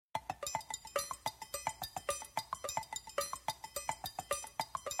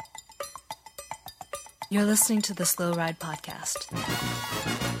You're listening to the Slow Ride Podcast.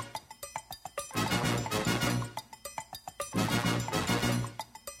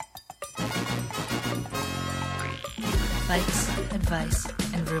 Bikes, advice,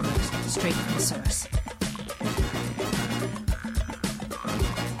 and rumors straight from the source.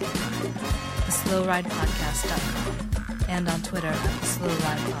 TheSlowRidePodcast.com and on Twitter at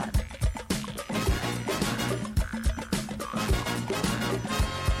TheSlowRidePod.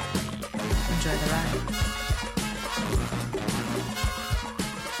 Enjoy the ride.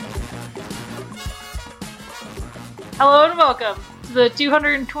 Hello and welcome to the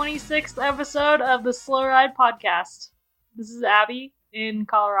 226th episode of the Slow Ride Podcast. This is Abby in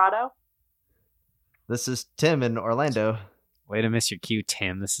Colorado. This is Tim in Orlando. Way to miss your cue,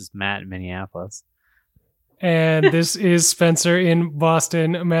 Tim. This is Matt in Minneapolis. And this is Spencer in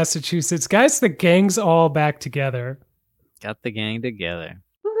Boston, Massachusetts. Guys, the gang's all back together. Got the gang together.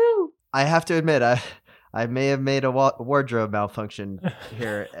 Woohoo! I have to admit, I may have made a wardrobe malfunction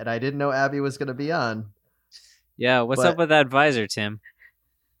here, and I didn't know Abby was going to be on. Yeah, what's up with that visor, Tim?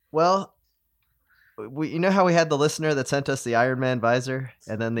 Well, you know how we had the listener that sent us the Iron Man visor,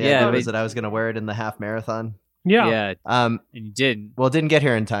 and then the idea was that I was going to wear it in the half marathon. Yeah. And you did. Well, it didn't get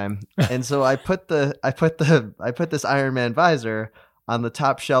here in time, and so I put this Iron Man visor on the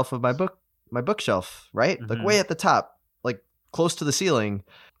top shelf of my bookshelf, right, like way at the top, like close to the ceiling.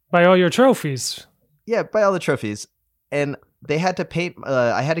 By all your trophies. Yeah, by all the trophies. And they had to paint,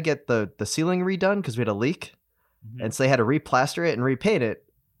 I had to get the ceiling redone because we had a leak. Mm-hmm. And so they had to replaster it and repaint it.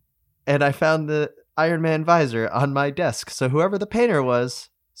 And I found the Iron Man visor on my desk. So whoever the painter was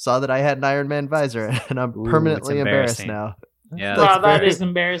saw that I had an Iron Man visor, and I'm permanently embarrassed now. Yeah, wow, that is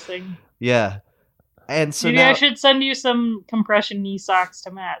embarrassing. Yeah. And so Maybe now, I should send you some compression knee socks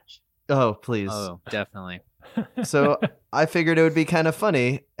to match. Oh, please. Oh, definitely. So I figured it would be kind of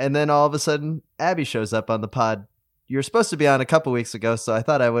funny. And then all of a sudden, Abby shows up on the pod. You were supposed to be on a couple weeks ago, so I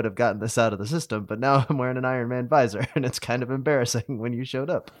thought I would have gotten this out of the system. But now I'm wearing an Iron Man visor, and it's kind of embarrassing when you showed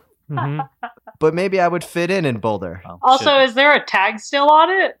up. Mm-hmm. But maybe I would fit in Boulder. Well, Also, is there a tag still on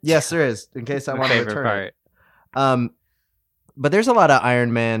it? Yes, there is, in case I my want to favorite return part. it. But there's a lot of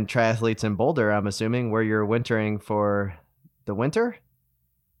Iron Man triathletes in Boulder, I'm assuming, where you're wintering for the winter?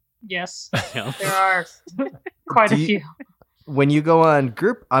 Yes, Yeah. there are quite a few. When you go on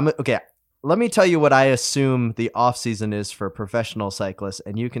group, let me tell you what I assume the off season is for professional cyclists,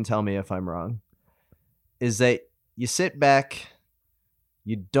 and you can tell me if I'm wrong. Is that you sit back,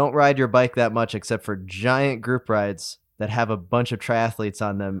 you don't ride your bike that much except for giant group rides that have a bunch of triathletes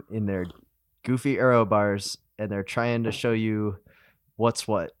on them in their goofy aero bars, and they're trying to show you what's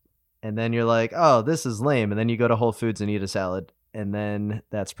what. And then you're like, oh, this is lame. And then you go to Whole Foods and eat a salad, and then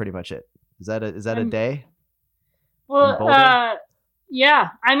that's pretty much it. Is that a day? Well, yeah.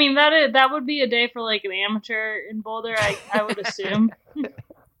 I mean, that would be a day for like an amateur in Boulder, I would assume.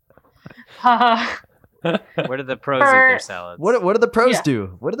 Where do the pros eat their salads? What do the pros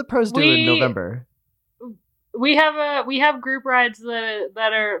do? What do the pros do in November? We have group rides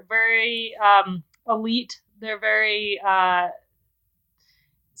that are very elite. They're very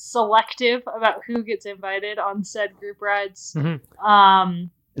selective about who gets invited on said group rides. Mm-hmm.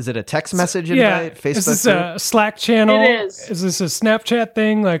 Is it a text message invite? Facebook is this group? a Slack channel? It is. Is this a Snapchat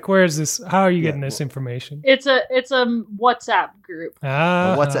thing? Like, where is this? How are you getting this information? It's a WhatsApp group.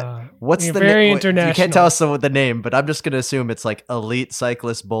 What's You're the very name? international. You can't tell us the name, but I'm just going to assume it's like Elite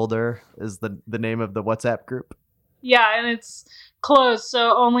Cyclist Boulder is the name of the WhatsApp group. Yeah, and it's closed,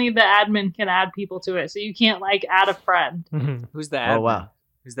 so only the admin can add people to it. So you can't like add a friend. Mm-hmm. Who's the admin? Oh, wow.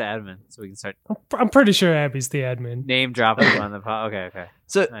 Who's the admin? So we can start I'm pretty sure Abby's the admin. name dropping on the pod. Okay.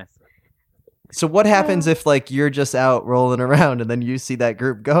 So, Nice. so what happens if like you're just out rolling around and then you see that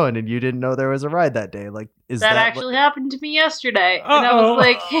group going and you didn't know there was a ride that day? Like, is That that actually happened to me yesterday, and I was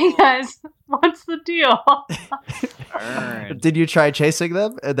like, "Hey guys, what's the deal?" Did you try chasing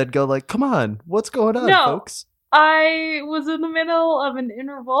them and then go like, "Come on, what's going on, No. folks?" I was in the middle of an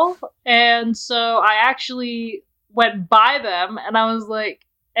interval, and so I actually went by them, and I was like,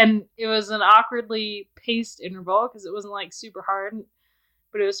 and it was an awkwardly paced interval because it wasn't like super hard,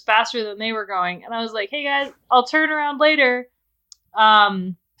 but it was faster than they were going. And I was like, "Hey guys, I'll turn around later."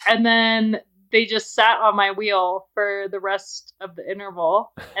 And then they just sat on my wheel for the rest of the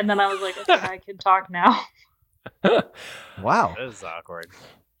interval, and then I was like, "Okay, I can talk now." Wow. That is awkward.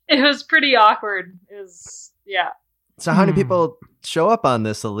 It was pretty awkward. It was, yeah. So how many people show up on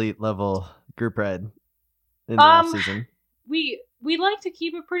this elite level group ride in the off season? We like to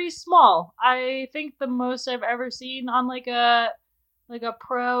keep it pretty small. I think the most I've ever seen on like a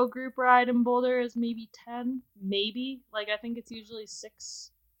pro group ride in Boulder is maybe 10, maybe. Like I think it's usually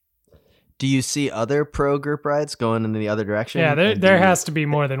 6. Do you see other pro group rides going in the other direction? Yeah, And there has to be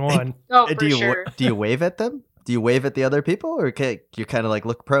more than one. Oh, do for you sure. do you wave at them? Do you wave at the other people, or you kind of like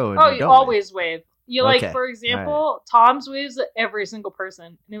look pro? And Oh, you you don't always wave. You like, Okay. for example, Tom's waves at every single person,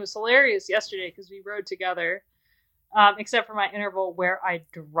 and it was hilarious yesterday because we rode together, except for my interval where I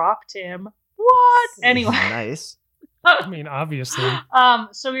dropped him. What? wave? Anyway, Nice. I mean, obviously.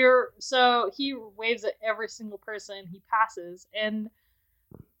 So he waves at every single person he passes, and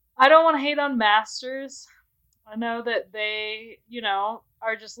I don't want to hate on masters. I know that they,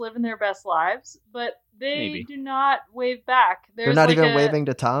 are just living their best lives, but they Maybe. do not wave back. They're not even waving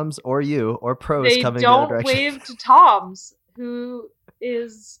to Toms or you or pros They coming the other don't direction. wave to Tom's, who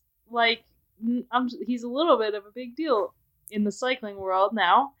is like, he's a little bit of a big deal in the cycling world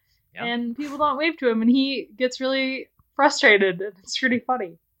now, Yeah. and people don't wave to him, and he gets really frustrated, and it's pretty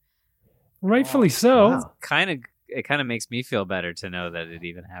funny. Rightfully so. Wow. It kind of makes me feel better to know that it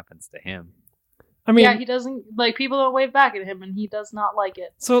even happens to him. I mean, Yeah, he doesn't like people don't wave back at him, and he does not like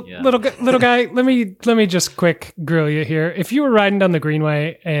it. so Yeah. little guy, let me just quick grill you here. If you were riding down the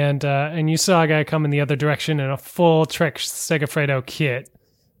Greenway and you saw a guy come in the other direction in a full Trek Segafredo kit,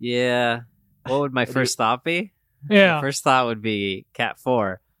 Yeah. What would my first thought be? yeah, My first thought would be Cat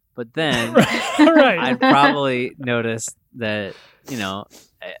 4. But then right. I'd probably notice that,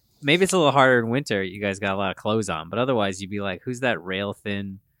 maybe it's a little harder in winter. You guys got a lot of clothes on. But otherwise, you'd be like, who's that rail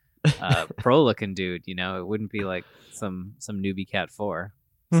thin pro-looking dude? It wouldn't be like some newbie Cat 4.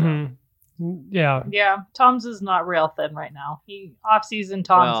 So. Mhm. Yeah, Yeah, Tom's is not real thin right now. Off-season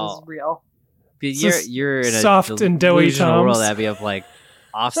Tom's is real. But It's you're in a soft and doughy delusional world, Toms. Abby, of like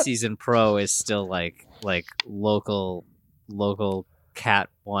off-season pro is still like local Cat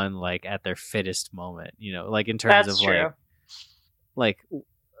 1 like at their fittest moment, like in terms That's of true. like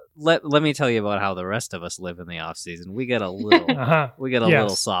let me tell you about how the rest of us live in the off-season. We get a little uh-huh. Yes. little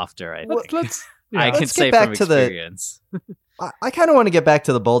softer, I think. Let's I yeah. can Let's get say back from to the- experience. I kind of want to get back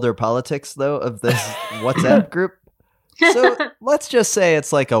to the Boulder politics though of this WhatsApp group. So let's just say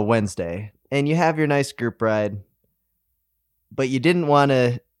it's like a Wednesday, and you have your nice group ride, but you didn't want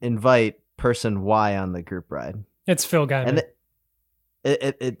to invite person Y on the group ride. It's Phil Guyman.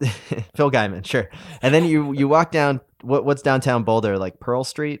 And Phil Guyman, sure. And then you walk down what's downtown Boulder, like Pearl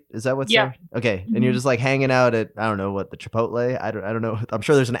Street? Is that what's Yeah. there? Okay. And you're just like hanging out at I don't know what, the Chipotle? I don't know. I'm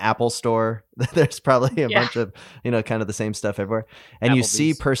sure there's an Apple store. There's probably a Yeah. bunch of, kind of the same stuff everywhere. And you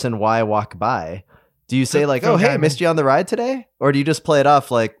see Applebee's. person Y walk by. Do you say like, Phil "Oh, hey, Guyman. missed you on the ride today?" Or do you just play it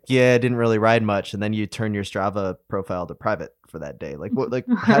off like, "Yeah, didn't really ride much," and then you turn your Strava profile to private for that day? Like what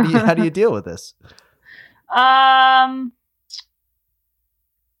how do you deal with this?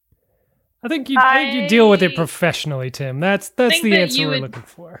 I think you deal with it I professionally, Tim. That's the think that answer you we're would- looking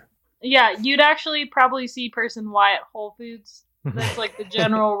for. Yeah, you'd actually probably see person Y at Whole Foods. That's like the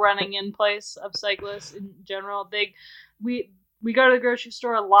general running in place of cyclists in general. We go to the grocery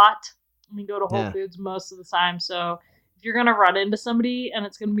store a lot. We go to Whole Yeah. Foods most of the time. So if you're gonna run into somebody and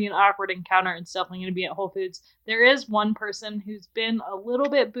it's gonna be an awkward encounter, it's definitely gonna be at Whole Foods. There is one person who's been a little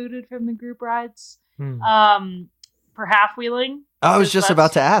bit booted from the group rides for half wheeling. I was because just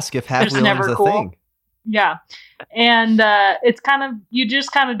about to ask if half just wheeling is never a cool. thing. Yeah, and it's kind of you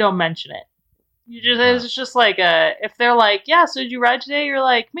just kind of don't mention it. It's just like if they're like, yeah, so did you ride today? You're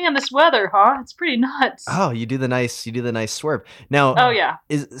like, man, this weather, huh? It's pretty nuts. Oh, you do the nice swerve. Now, Oh yeah,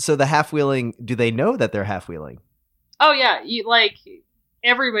 so the half wheeling? Do they know that they're half wheeling? oh yeah. You like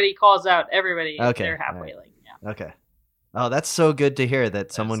everybody calls out everybody if Okay, they're half all right. wheeling. Yeah. Okay. Oh, that's so good to hear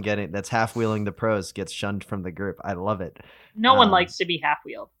that someone that's half wheeling the pros gets shunned from the group. I love it. No one Um, likes to be half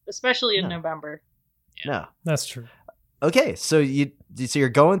wheeled, especially in no. November. No. That's true. Okay, so you're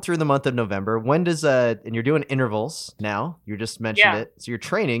going through the month of November. When does and you're doing intervals now? You just mentioned Yeah. it. So you're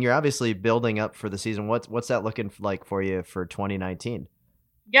training. You're obviously building up for the season. What's that looking like for you for 2019?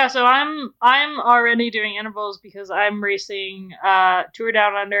 Yeah, so I'm already doing intervals because I'm racing Tour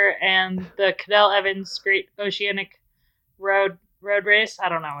Down Under and the Cadell Evans Great Oceanic Road Race. I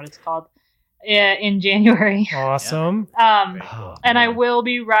don't know what it's called. In January. Awesome. Oh, And I man. will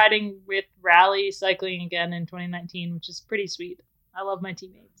be riding with Rally Cycling again in 2019, which is pretty sweet. I love my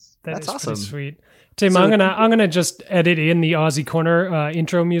teammates. That's That's pretty awesome. sweet. Tim, So- I'm gonna just edit in the Aussie Corner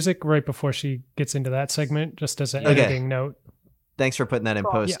intro music right before she gets into that segment, just as an Okay. editing note. Thanks for putting that in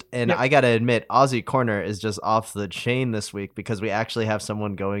Cool. post. Yeah, And yeah. I got to admit, Aussie Corner is just off the chain this week because we actually have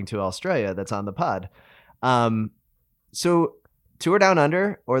someone going to Australia that's on the pod. So Tour Down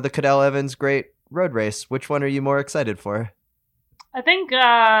Under or the Cadell Evans Great Road Race, which one are you more excited for? I think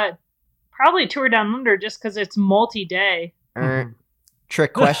probably Tour Down Under just because it's multi-day.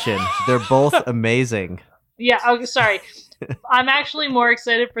 Trick question. They're both amazing. Yeah, okay, sorry. I'm actually more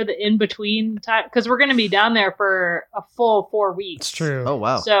excited for the in-between time because we're going to be down there for a full 4 weeks. It's true. Oh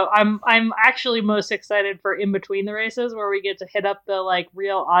wow. So I'm actually most excited for in between the races where we get to hit up the like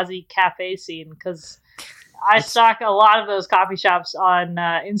real Aussie cafe scene because I stalk a lot of those coffee shops on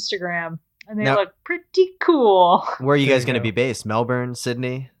Instagram and they Now- look pretty cool. Where are you There guys you going to go. be based? Melbourne,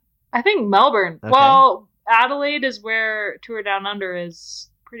 Sydney? I think Melbourne. Okay. Well, Adelaide is where Tour Down Under is,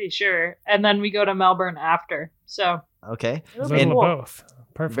 pretty sure, and then we go to Melbourne after. So Okay. it'll A be little cool. of both.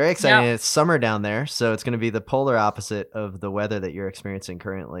 Perfect. Very exciting. Yeah. It's summer down there, so it's going to be the polar opposite of the weather that you're experiencing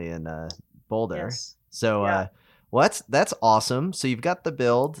currently in Boulder. Yes. So, Yeah. well, that's awesome. So you've got the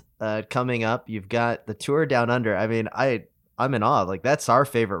build coming up. You've got the Tour Down Under. I mean, I'm in awe. Like that's our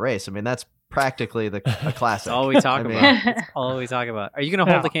favorite race. I mean, that's practically a classic. That's all we talk I mean- about. That's all we talk about. Are you gonna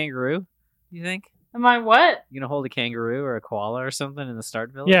hold Yeah. a kangaroo? You think Am I what? you gonna hold a kangaroo or a koala or something in the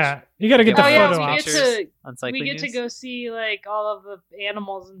start village? Yeah, you got to get the Oh Yeah, yeah, photo we op. get pictures. to on cycling we get to news? go see like all of the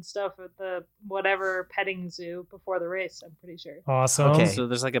animals and stuff at the whatever petting zoo before the race. I'm pretty sure. Awesome. Okay. So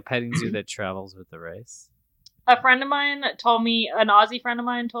there's like a petting zoo that travels with the race. A friend of mine told me, an Aussie friend of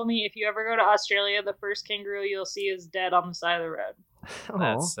mine told me, if you ever go to Australia, the first kangaroo you'll see is dead on the side of the road. Oh.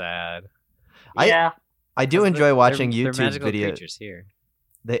 That's sad. I- Yeah. I do enjoy They're- watching they're YouTube magical videos. creatures here.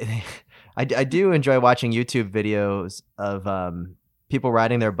 I do enjoy watching YouTube videos of people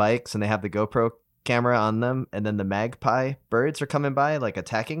riding their bikes and they have the GoPro camera on them, and then the magpie birds are coming by like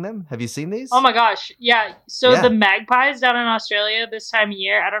attacking them. Have you seen these? Oh my gosh. Yeah. So Yeah. the magpies down in Australia this time of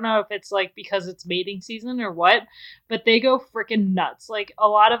year, I don't know if it's like because it's mating season or what, but they go freaking nuts. Like a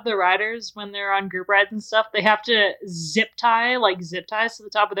lot of the riders, when they're on group rides and stuff, they have to zip ties to the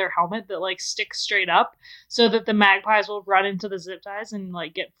top of their helmet that like stick straight up so that the magpies will run into the zip ties and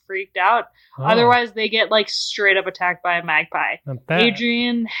like get freaked out. Oh, Otherwise, they get like straight up attacked by a magpie. not bad.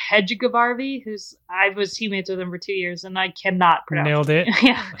 Adrian Hedgegavarvi, I was teammates with him for 2 years, and I cannot pronounce. Nailed it.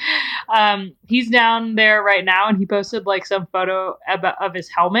 Yeah, he's down there right now, and he posted like some photo of his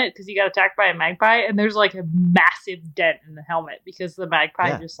helmet because he got attacked by a magpie, and there's like a massive dent in the helmet because the magpie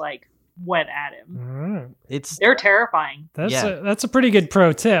Yeah. just like went at him. All right. It's They're terrifying. That's a pretty good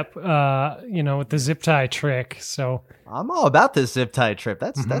pro tip. With the zip tie trick. So I'm all about this zip tie trip.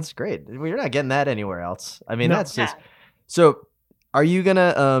 Mhm. That's great. You're not getting that anywhere else. I mean, No. that's just so. Are you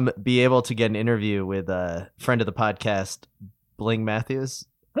gonna be able to get an interview with a friend of the podcast, Bling Matthews,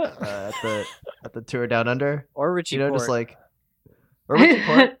 at the Tour Down Under? Or Richie You know, Port. just like or Ricky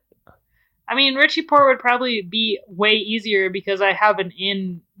Port? I mean, Richie Port would probably be way easier because I have an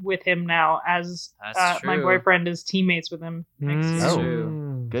in with him now, as That's my true. boyfriend is teammates with him. Oh.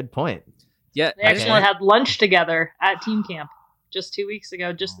 Mm. Good point. Yeah, They actually Okay. had lunch together at team camp just 2 weeks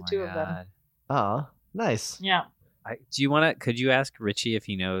ago, just the Oh my two of them. God. Oh, nice. Yeah. Do you want to? Could you ask Richie if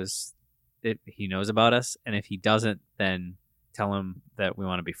he knows about us, and if he doesn't, then tell him that we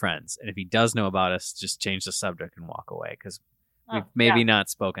want to be friends. And if he does know about us, just change the subject and walk away because we've maybe not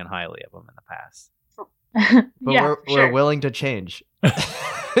spoken highly of him in the past. But yeah, we're sure. willing to change.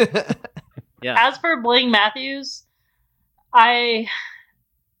 Yeah, As for Bling Matthews, I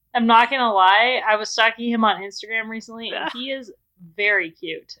am not gonna lie. I was stalking him on Instagram recently, and he is very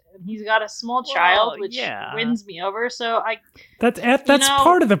cute. And he's got a small child, which yeah. wins me over. So That's know-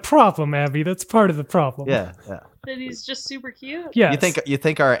 part of the problem, Abby. That's part of the problem. yeah. that he's just super cute. Yes. You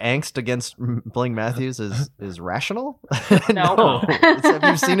think our angst against Bling Matthews is rational? No. Have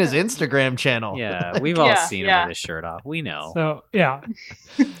you seen his Instagram channel? yeah, we've all Yeah, seen him yeah. with his shirt off. We know. So yeah,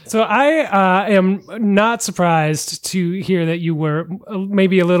 so I am not surprised to hear that you were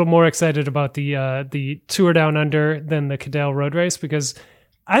maybe a little more excited about the Tour Down Under than the Cadell Road Race because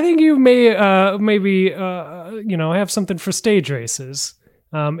I think you may have something for stage races.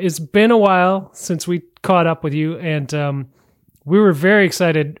 It's been a while since we caught up with you, and we were very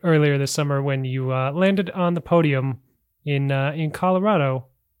excited earlier this summer when you landed on the podium in Colorado.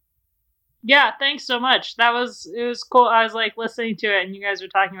 Yeah, thanks so much. It was cool. I was like listening to it, and you guys were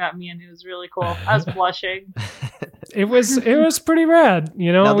talking about me, and it was really cool. I was blushing. It was pretty rad.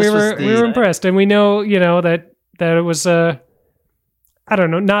 Now, We this was were the- impressed, and we know that it was I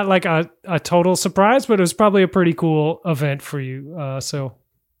don't know, not like a total surprise, but it was probably a pretty cool event for you. So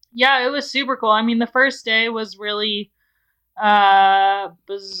Yeah, it was super cool. I mean, the first day was really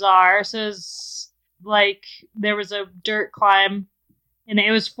bizarre. So it was like there was a dirt climb, and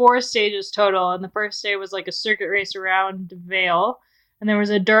it was 4 stages total. And the first day was like a circuit race around Vale, and there was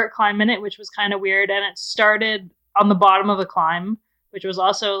a dirt climb in it, which was kind of weird. And it started on the bottom of the climb, which was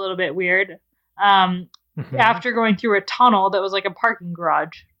also a little bit weird. After going through a tunnel that was like a parking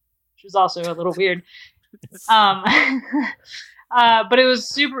garage, which was also a little weird. But it was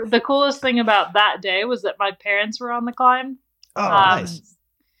the coolest thing about that day was that my parents were on the climb. Oh, nice.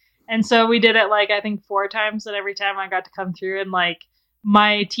 And so we did it like, I think 4 times, and every time I got to come through, and like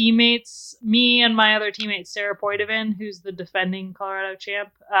my teammates, me and my other teammate, Sarah Poitevin, who's the defending Colorado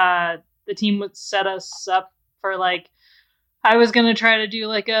champ, the team would set us up for like, I was going to try to do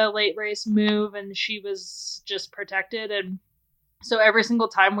like a late race move, and she was just protected. And so every single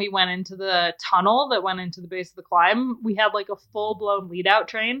time we went into the tunnel that went into the base of the climb, we had like a full-blown lead-out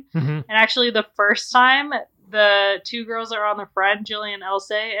train. Mm-hmm. And actually the first time, the 2 girls that were on the front, Jillian Else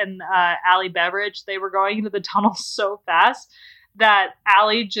and Allie Beveridge, they were going into the tunnel so fast that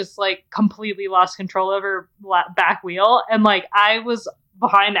Allie just like completely lost control of her back wheel. And like I was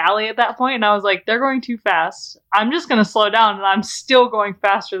behind Allie at that point, and I was like, they're going too fast. I'm just going to slow down, and I'm still going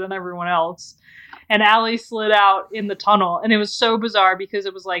faster than everyone else. And Allie slid out in the tunnel, and it was so bizarre because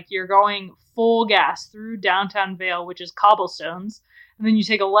it was like you're going full gas through downtown Vail, which is cobblestones, and then you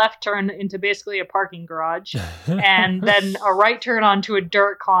take a left turn into basically a parking garage, and then a right turn onto a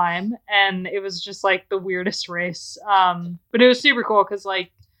dirt climb, and it was just like the weirdest race. But it was super cool because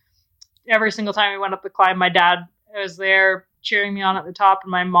like every single time we went up the climb, my dad was there cheering me on at the top,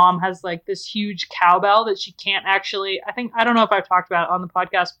 and my mom has like this huge cowbell that she can't actually, I don't know if I've talked about it on the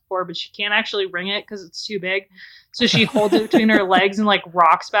podcast before, but she can't actually ring it because it's too big, so she holds it between her legs and like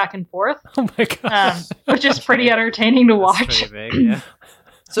rocks back and forth. Oh my god. Which is pretty entertaining to watch. That's pretty big, yeah.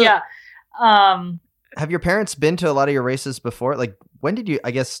 So, yeah. Have your parents been to a lot of your races before? Like, when did you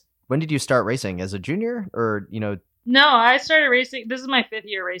start racing? As a junior, or No, I started racing. This is my 5th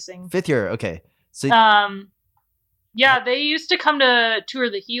year racing. 5th year, okay. So yeah, they used to come to tour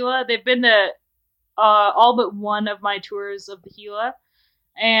the Gila. They've been to all but one of my tours of the Gila,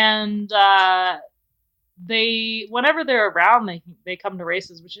 and whenever they're around, they come to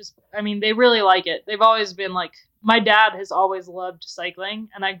races, which is, I mean, they really like it. They've always been like, my dad has always loved cycling,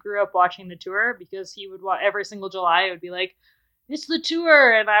 and I grew up watching the tour because he would every single July. It would be like, it's the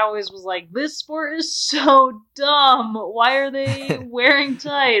tour, and I always was like, this sport is so dumb. Why are they wearing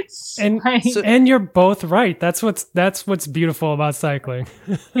tights? And like, and you're both right. That's what's beautiful about cycling.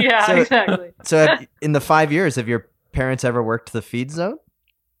 yeah, exactly. So in the 5 years, have your parents ever worked the feed zone?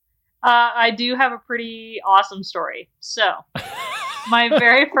 I do have a pretty awesome story. So, my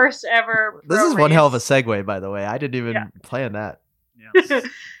very first ever This pro is one race- hell of a segue, by the way. I didn't even plan that. Yeah.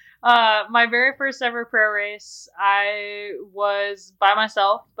 My very first ever pro race, I was by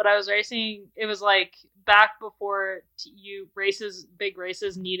myself, but I was racing. It was like back before big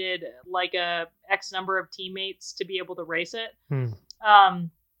races needed like a X number of teammates to be able to race it.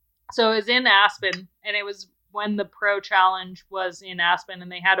 So it was in Aspen, and it was when the Pro Challenge was in Aspen,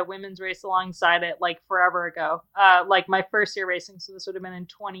 and they had a women's race alongside it like forever ago. Like my first year racing, so this would have been in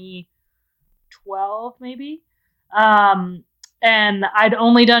 2012 maybe. And I'd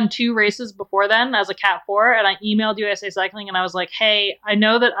only done 2 races before then as a Cat 4, and I emailed USA Cycling, and I was like, hey, I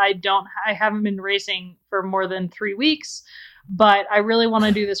know that I haven't been racing for more than 3 weeks, but I really want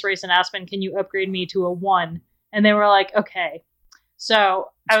to do this race in Aspen. Can you upgrade me to a 1? And they were like, okay.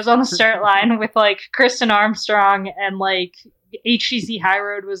 So I was on the start line with like Kristen Armstrong, and like HTC High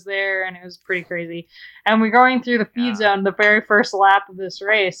Road was there, and it was pretty crazy. And we're going through the feed zone the very first lap of this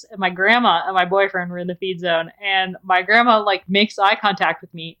race, and my grandma and my boyfriend were in the feed zone, and my grandma like makes eye contact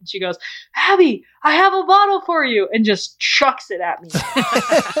with me, and she goes, Abby, I have a bottle for you, and just chucks it at me.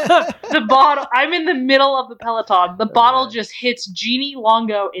 The bottle, I'm in the middle of the peloton, the bottle just hits Jeannie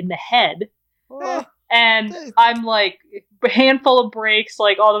Longo in the head, and I'm like, a handful of breaks,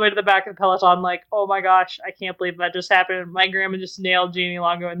 like all the way to the back of the peloton, like, oh my gosh, I can't believe that just happened. My grandma just nailed Jeannie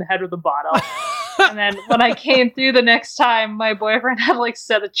Longo in the head with a bottle. And then when I came through the next time, my boyfriend had like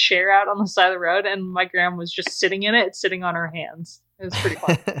set a chair out on the side of the road, and my grandma was just sitting in it, sitting on her hands. It was pretty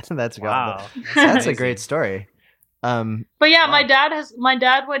fun. That's Wow. That's a great story. But yeah, my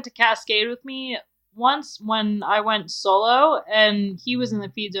dad went to Cascade with me once when I went solo, and he was in the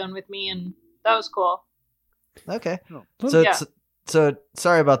feed zone with me, and that was cool. Okay. Oh. So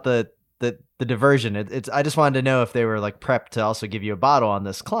sorry about the diversion. It's I just wanted to know if they were like prepped to also give you a bottle on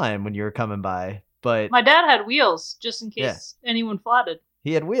this climb when you were coming by. But My dad had wheels just in case anyone flatted.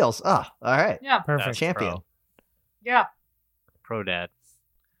 he had wheels. Ah, all right. Yeah. Perfect. That's Champion. pro. Yeah. Pro dad.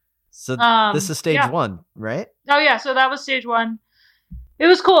 So this is stage 1, right? Oh yeah, so that was stage 1. It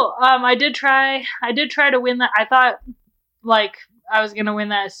was cool. I did try to win that. I thought like I was gonna win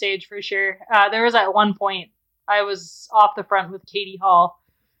that stage for sure. There was at one point I was off the front with Katie Hall,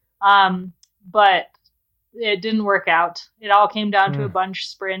 but it didn't work out. It all came down to a bunch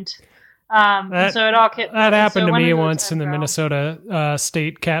sprint. So it all that happened to went me into the once in the time trial. Minnesota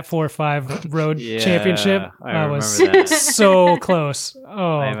State Cat 4-5 Road Yeah, Championship. I was remember that. so close.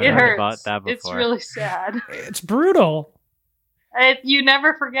 Oh, I haven't It heard hurts. about that It's before. really sad. it's brutal. You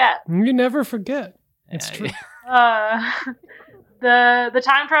never forget. You never forget. It's Yeah, true. The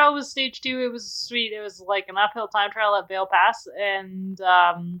time trial was stage 2. It was sweet. It was like an uphill time trial at Vale Pass, and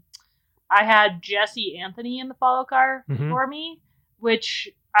I had Jesse Anthony in the follow car Mhm. for me, which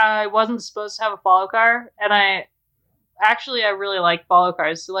I wasn't supposed to have a follow car, and I really like follow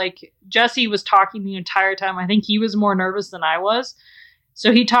cars. So, like, Jesse was talking the entire time. I think he was more nervous than I was.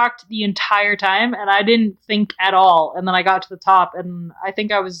 So he talked the entire time, and I didn't think at all. And then I got to the top, and I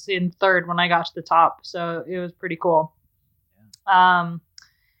think I was in 3rd when I got to the top. So it was pretty cool.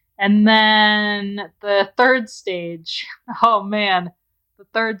 And then the 3rd stage. Oh, man. The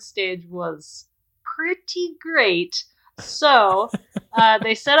 3rd stage was pretty great. So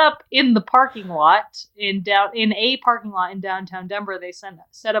they set up in the parking lot in a parking lot in downtown Denver. They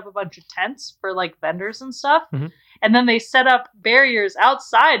set up a bunch of tents for like vendors and stuff, and then they set up barriers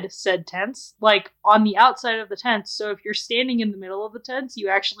outside said tents, like on the outside of the tents. So if you're standing in the middle of the tents, you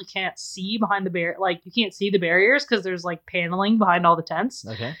actually can't see behind the like you can't see the barriers because there's like paneling behind all the tents.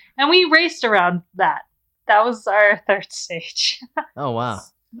 Okay. And we raced around that. That was our 3rd stage. Oh wow.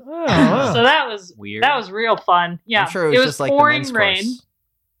 Oh, wow. So that was Weird. That was real fun. Yeah, I'm sure it was just like the pouring men's rain, course.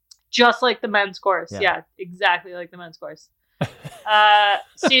 just like the men's course. Yeah. Yeah, exactly like the men's course.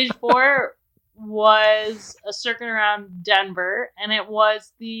 Stage 4 was a circuit around Denver, and it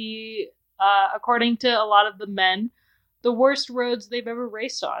was according to a lot of the men, the worst roads they've ever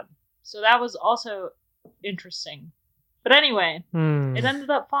raced on. So that was also interesting. But anyway, it ended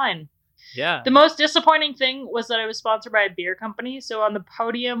up fine. Yeah. The most disappointing thing was that I was sponsored by a beer company. So on the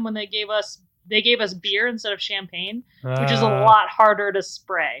podium, when they gave us beer instead of champagne, which is a lot harder to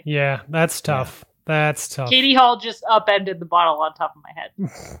spray. Yeah, that's tough. That's tough. Katie Hall just upended the bottle on top of my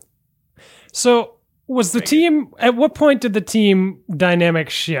head. So was the team, at what point did the team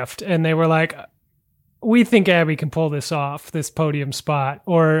dynamic shift and they were like, we think Abby can pull this off, this podium spot?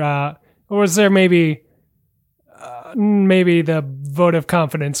 Or was there maybe the vote of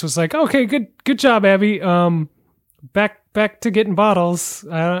confidence was like, okay, good job, Abby. Back to getting bottles.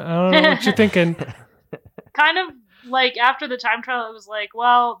 I don't know what you're thinking. Kind of like after the time trial, it was like,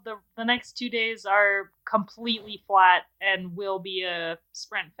 well, the next 2 days are completely flat and will be a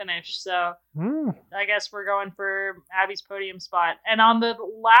sprint finish. So I guess we're going for Abby's podium spot. And on the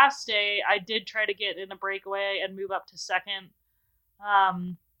last day, I did try to get in a breakaway and move up to 2nd.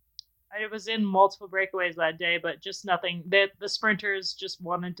 I was in multiple breakaways that day, but just nothing. The sprinters just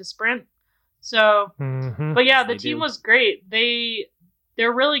wanted to sprint. So, but yeah, the team was great.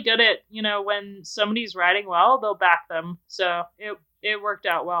 They're really good at, when somebody's riding well, they'll back them. So it worked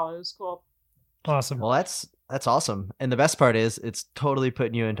out well. It was cool. Awesome. Well, that's awesome. And the best part is it's totally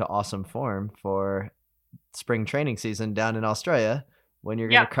putting you into awesome form for spring training season down in Australia when you're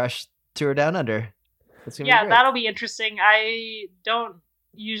going to crush Tour Down Under. It's gonna be great. That'll be interesting. I don't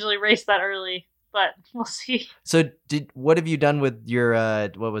usually race that early, but we'll see. So what have you done with your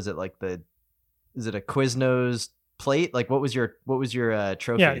what was it, like is it a Quiznos plate? Like what was your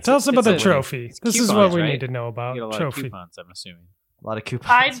trophy? Yeah, tell us about the trophy. This is what coupons, we right? need to know You about. get a lot Trophy. of coupons, I'm assuming. A lot of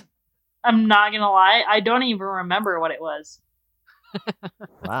coupons. I'm not gonna lie, I don't even remember what it was.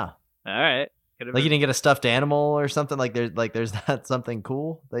 Wow. All right. Could've Like you been- didn't get a stuffed animal or something? There's not something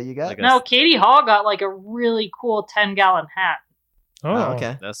cool that you got? Like No, Katie Hall got like a really cool 10-gallon hat, Oh,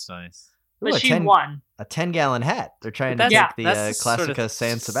 okay. That's nice. but Ooh, she won. A 10-gallon hat. They're trying to That's- make the that's the sort of- Classica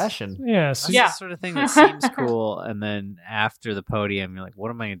San Sebastian. Yeah. So Yeah. That's the sort of thing that seems cool, and then after the podium, you're like, what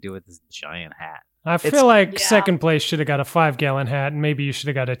am I going to do with this giant hat? I It's- feel like Yeah. second place should have got a 5-gallon hat, and maybe you should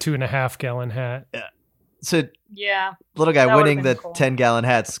have got a 2.5-gallon hat. So Yeah. little guy That would've winning been the cool. 10-gallon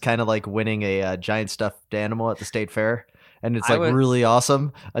hat's kind of like winning a giant stuffed animal at the state fair. And it's I like would- really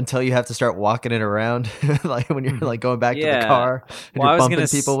awesome until you have to start walking it around, like when you're like going back to the Yeah. car and Well, I you're was bumping gonna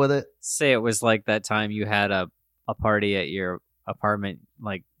people with it. Say it was like that time you had a party at your apartment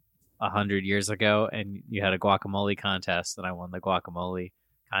like 100 years ago, and you had a guacamole contest, and I won the guacamole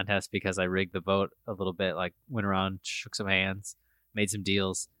contest because I rigged the boat a little bit, like went around, shook some hands, made some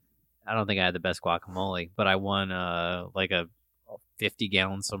deals. I don't think I had the best guacamole, but I won like a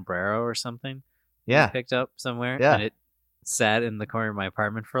 50-gallon sombrero or something. Yeah. I picked up somewhere. Yeah. And it sat in the corner of my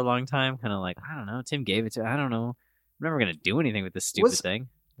apartment for a long time, kind of like, I don't know, Tim gave it to, I don't know, I'm never gonna do anything with this stupid thing.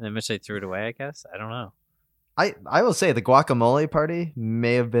 And then eventually threw it away, I guess. I don't know. I will say the guacamole party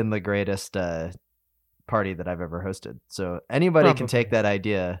may have been the greatest party that I've ever hosted. So anybody can Probably. take that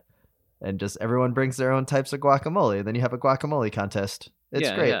idea and just everyone brings their own types of guacamole. And then you have a guacamole contest. It's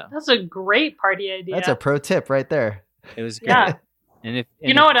Yeah, great. yeah. That's a great party idea. That's a pro tip right there. It was great. Yeah. And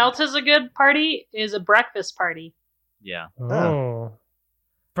You know what else is a good party? Is a breakfast party. Yeah. Oh.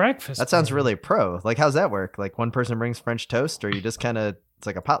 Breakfast. That sounds party. really pro. Like, how's that work? Like, one person brings French toast, or you just kind of, it's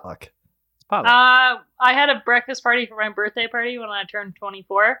like a potluck. It's potluck. I had a breakfast party for my birthday party when I turned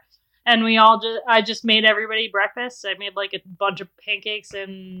 24, and I just made everybody breakfast. I made like a bunch of pancakes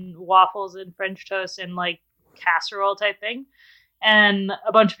and waffles and French toast and like casserole type thing. And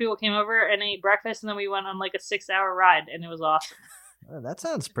a bunch of people came over and ate breakfast, and then we went on like a 6-hour ride, and it was awesome. Oh, that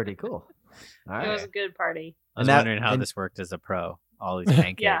sounds pretty cool. All right. It was a good party. I was wondering how this worked as a pro. All these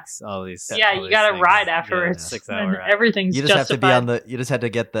pancakes, all these. Yeah, all you these got to things. ride Yeah, afterwards. 6-hour And ride. everything's You just have to be on justified. the. You just had to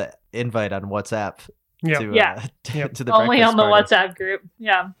get the invite on WhatsApp. Yeah. To, Yeah. Yep. to the Only breakfast on the party. WhatsApp group.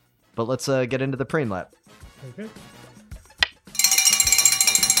 Yeah. But let's get into the preem lap. Okay.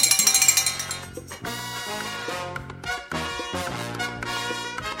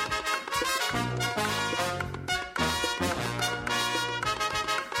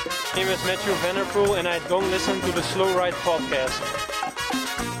 My name is Matthew Vanderpool, and I don't listen to the Slow Ride podcast.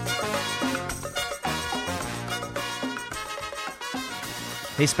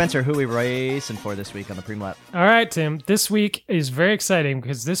 Hey Spencer, who we racing for this week on the preem lap? All right, Tim. This week is very exciting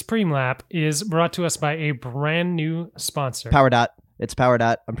because this preem lap is brought to us by a brand new sponsor. Power Dot. It's Power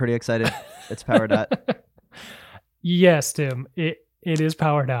Dot. I'm pretty excited. It's Power Dot. Yes, Tim. It is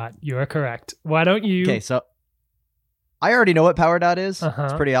Power Dot. You are correct. Why don't you? Okay, so I already know what Power Dot is. Uh-huh.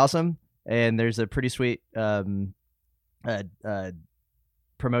 It's pretty awesome, and there's a pretty sweet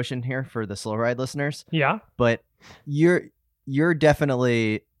promotion here for the slow ride listeners. Yeah. But you're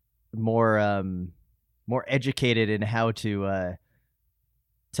definitely more educated in how to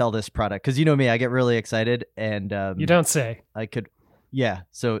tell this product, because you know me, I get really excited, and You don't say. I could, yeah.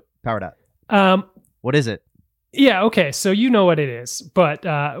 So Power Dot. What is it? Yeah, okay, so you know what it is, but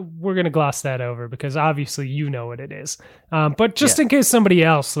we're going to gloss that over because obviously you know what it is. But just in case somebody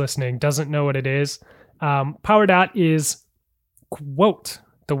else listening doesn't know what it is, Power Dot is, quote,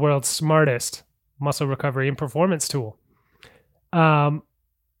 the world's smartest muscle recovery and performance tool.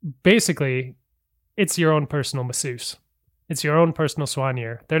 Basically, it's your own personal masseuse. It's your own personal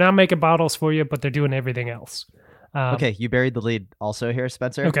soigneur. They're not making bottles for you, but they're doing everything else. Okay, you buried the lead also here,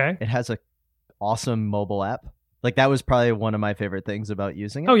 Spencer. Okay. It has a awesome mobile app. Like, that was probably one of my favorite things about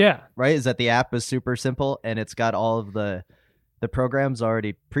using it. Oh, yeah. Right? Is that the app is super simple, and it's got all of the programs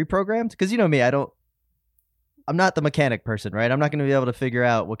already pre-programmed. Because you know me, I'm not the mechanic person, right? I'm not going to be able to figure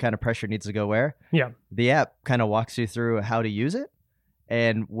out what kind of pressure needs to go where. Yeah. The app kind of walks you through how to use it.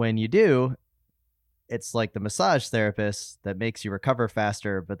 And when you do, it's like the massage therapist that makes you recover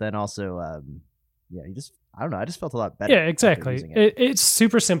faster, but then also, I don't know. I just felt a lot better. Yeah, after exactly. using it. It's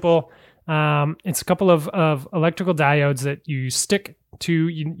super simple. It's a couple of electrical diodes that you stick to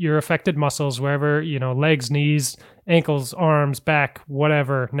your affected muscles, wherever, legs, knees, ankles, arms, back,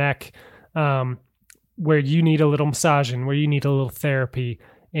 whatever, neck, where you need a little massaging, where you need a little therapy.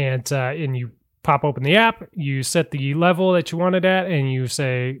 And you pop open the app, you set the level that you want it at, and you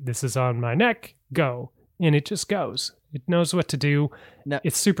say, this is on my neck, go. And it just goes. It knows what to do. No.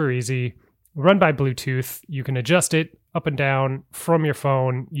 It's super easy. Run by Bluetooth. You can adjust it up and down from your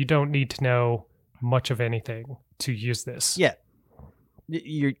phone. You don't need to know much of anything to use this. Yeah.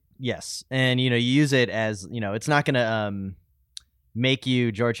 Yes. And, you use it as, it's not going to make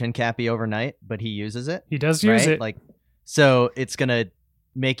you George Hincapie overnight, but he uses it. He does use right? it. Like, so it's going to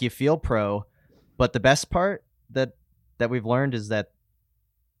make you feel pro. But the best part that we've learned is that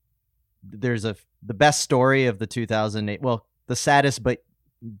there's the best story of the 2008, well, the saddest, but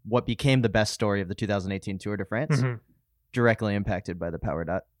what became the best story of the 2018 Tour de France, directly impacted by the Power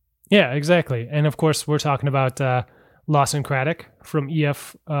Dot. Yeah, exactly. And of course, we're talking about Lawson Craddock from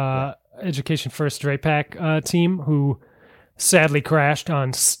EF Education First Dray Pack team, who sadly crashed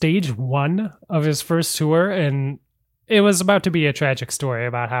on stage 1 of his first tour. And it was about to be a tragic story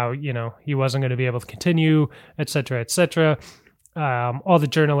about how, he wasn't going to be able to continue, et cetera, et cetera. All the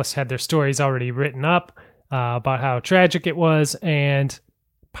journalists had their stories already written up about how tragic it was. And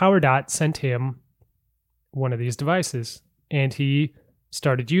Power Dot sent him one of these devices, and he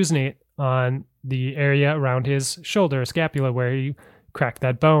started using it on the area around his shoulder, scapula, where he cracked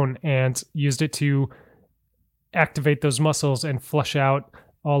that bone, and used it to activate those muscles and flush out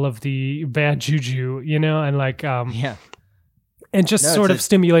all of the bad juju, and and just sort of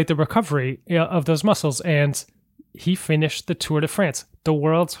stimulate the recovery of those muscles. And he finished the Tour de France, the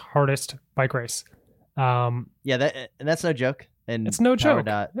world's hardest bike race. And that's no joke. And it's no Power joke.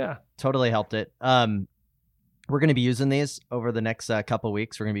 Dot Yeah. totally helped it. we're going to be using these over the next couple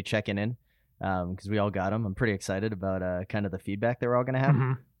weeks. We're going to be checking in because we all got them. I'm pretty excited about kind of the feedback that we're all going to have.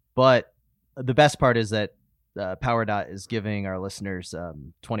 Mm-hmm. But the best part is that PowerDot is giving our listeners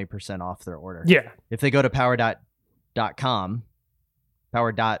 20% off their order. Yeah. If they go to PowerDot.com,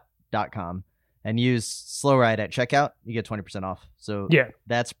 and use Slow Ride at checkout, you get 20% off. So Yeah.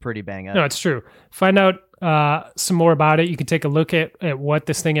 that's pretty bang up. No, it's true. Find out some more about it. You can take a look at what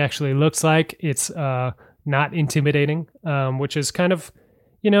this thing actually looks like. It's not intimidating, which is kind of,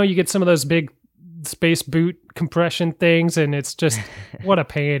 you get some of those big space boot compression things, and it's just, what a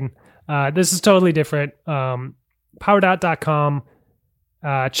pain. This is totally different. PowerDot.com.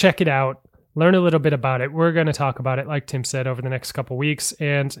 Check it out. Learn a little bit about it. We're going to talk about it, like Tim said, over the next couple weeks.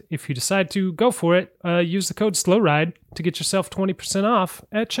 And if you decide to go for it, use the code SLOWRIDE to get yourself 20% off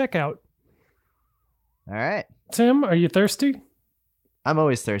at checkout. All right. Tim, are you thirsty? I'm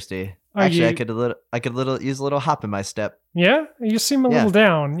always thirsty. Are Actually, you- I could use a little hop in my step. Yeah? You seem a Yeah. little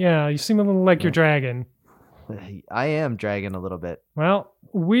down. Yeah, you seem a little like you're dragging. I am dragging a little bit. Well,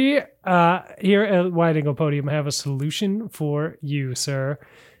 we here at Wide Angle Podium have a solution for you, sir.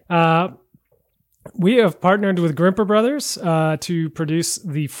 We have partnered with Grimper Brothers to produce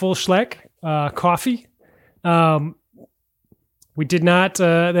the Full Schleck coffee. We did not.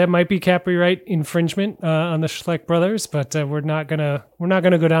 That might be copyright infringement on the Schleck brothers, but we're not gonna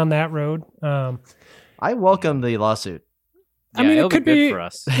go down that road. I welcome the lawsuit. I mean, it'll it could good be for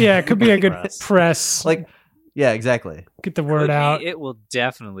us. Yeah, it could be a good For us. press. Like, yeah, exactly. Get the word out. It will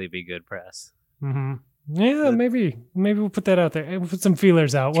definitely be good press. Mm-hmm. Yeah, maybe we'll put that out there. We'll put some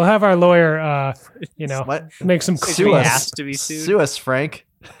feelers out. We'll have our lawyer, What? make some Sue He us. calls. has to be sued. Sue us, Frank.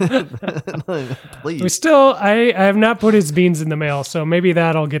 We Please. still, I have not put his beans in the mail, so maybe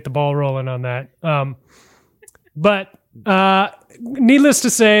that'll get the ball rolling on that. But needless to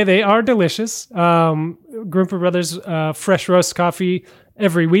say, they are delicious. Grimper Brothers fresh roast coffee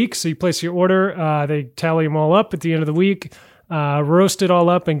every week. So you place your order, they tally them all up at the end of the week, roast it all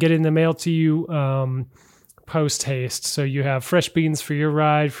up, and get it in the mail to you post haste. So you have fresh beans for your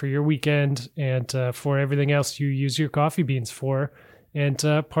ride, for your weekend, and for everything else you use your coffee beans for. And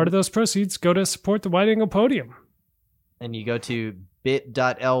part of those proceeds go to support the Wide Angle Podium. And you go to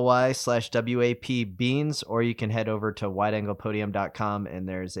bit.ly/WAP beans, or you can head over to wideanglepodium.com, and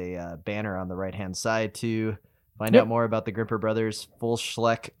there's a banner on the right-hand side to find Yep. out more about the Grimper Brothers Full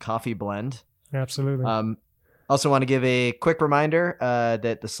Schleck Coffee Blend. Absolutely. Also want to give a quick reminder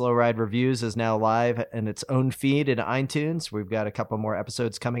that the Slow Ride Reviews is now live in its own feed in iTunes. We've got a couple more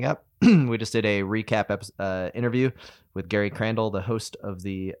episodes coming up. We just did a recap interview with Gary Crandall, the host of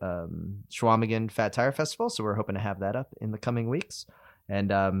the Schwamigan Fat Tire Festival. So we're hoping to have that up in the coming weeks.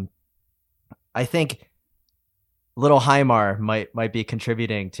 And I think Little Heimar might be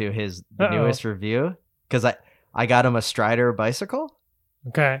contributing to the Uh-oh. newest review, because I got him a Strider bicycle,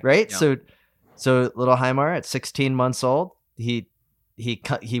 Okay. right? Yeah. So Little Heimar at 16 months old, he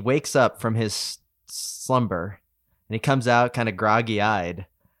wakes up from his slumber and he comes out kind of groggy-eyed,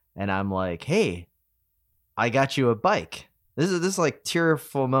 and I'm like, "Hey, I got you a bike." This is like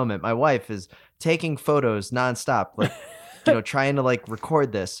tearful moment. My wife is taking photos nonstop, like trying to like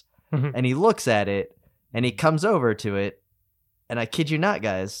record this, Mhm. and he looks at it and he comes over to it, and I kid you not,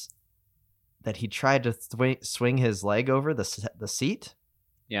 guys, that he tried to swing his leg over the seat.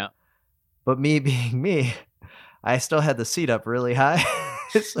 Yeah. But me being me, I still had the seat up really high.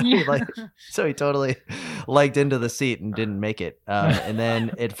 so he totally legged into the seat and didn't make it. And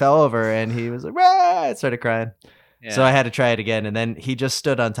then it fell over and he was like, "Wah!" I started crying. Yeah. So I had to try it again. And then he just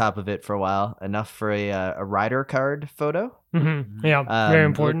stood on top of it for a while, enough for a rider card photo. Mm-hmm. Yeah, very Look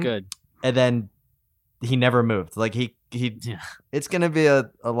important. Good. And then he never moved. Like he it's going to be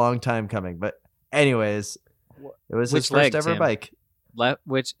a long time coming. But anyways, it was his Which leg, first ever Tim? bike.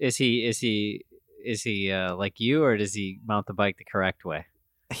 Which is he like you, or does he mount the bike the correct way?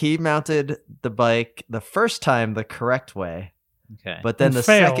 He mounted the bike the first time the correct way, Okay. but then And the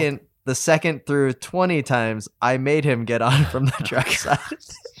failed. second through 20 times, I made him get on from the truck side.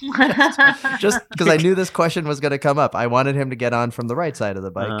 Just because I knew this question was going to come up. I wanted him to get on from the right side of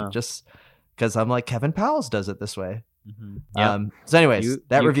the bike, Uh-huh. just because I'm like, Kevin Powell's does it this way. Yeah. So anyways, You-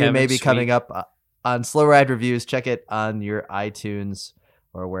 that you, review may Kevin, be sweet. coming up on Slow Ride Reviews. Check it on your iTunes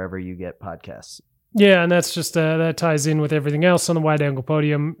or wherever you get podcasts. Yeah, and that's just that ties in with everything else on the Wide Angle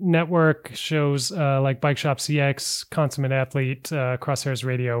Podium network. Shows like Bike Shop CX, Consummate Athlete, Crosshairs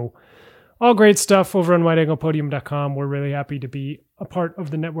Radio, all great stuff over on wideanglepodium.com. We're really happy to be a part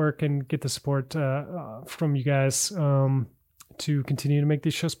of the network and get the support from you guys to continue to make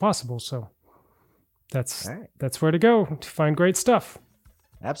these shows possible. So that's All right. that's where to go to find great stuff.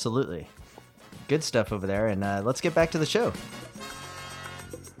 Absolutely. Good stuff over there, and let's get back to the show.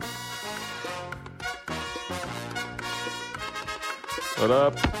 What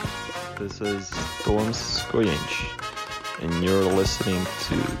up? This is Storm Squinch, and you're listening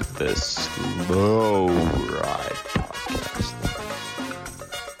to the Slow Ride Podcast.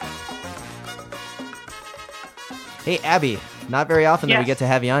 Hey, Abby, not very often that we Yes. get to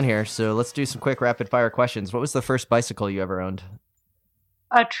have you on here, so let's do some quick rapid-fire questions. What was the first bicycle you ever owned?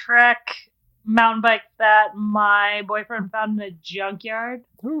 A Trek mountain bike that my boyfriend found in a junkyard.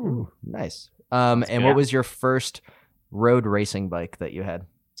 Ooh. Nice. And good. what was your first road racing bike that you had?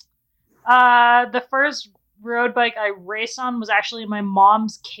 The first road bike I raced on was actually my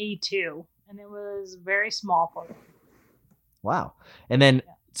mom's K2, and it was very small for me. Wow. And then,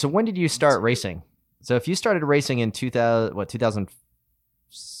 so when did you start racing? So if you started racing in 2000,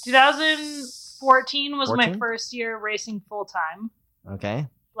 2014 was my 14? first year racing full time. Okay.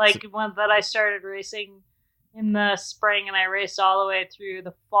 Like when that I started racing in the spring, and I raced all the way through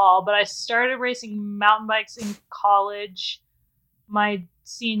the fall. But I started racing mountain bikes in college my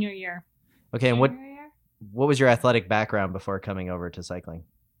senior year. Okay, and what Junior year? was your athletic background before coming over to cycling?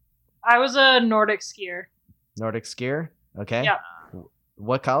 I was a Nordic skier. Nordic skier? Okay. Yeah.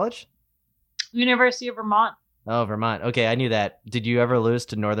 What college? University of Vermont. Oh, Vermont. Okay, I knew that. Did you ever lose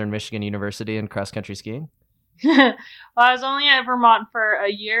to Northern Michigan University in cross-country skiing? Well, I was only at Vermont for a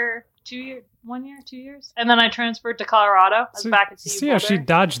year, 2 years, and then I transferred to Colorado. I was back at CU See how she Boulder.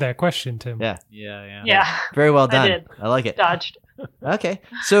 dodged that question, Tim. Yeah. Yeah. Yeah, Very well I done. did. I like it. dodged. Okay.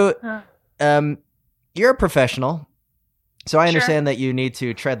 So, you're a professional. So I Sure. understand that you need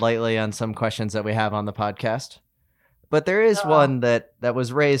to tread lightly on some questions that we have on the podcast. But there is Uh-oh. one that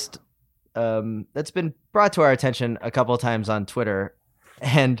was raised that's been brought to our attention a couple of times on Twitter,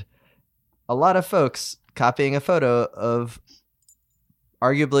 and a lot of folks copying a photo of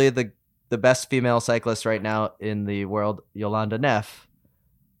arguably the best female cyclist right now in the world, Yolanda Neff,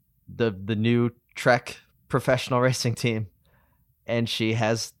 the new Trek professional racing team, and she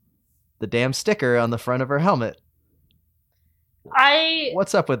has the damn sticker on the front of her helmet.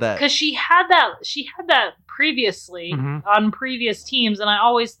 What's up with that? Because she had that previously Mhm. on previous teams, and I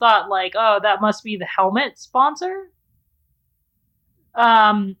always thought like, oh, that must be the helmet sponsor.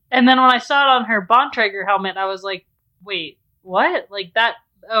 And then when I saw it on her Bontrager helmet, I was like, wait, what? Like that?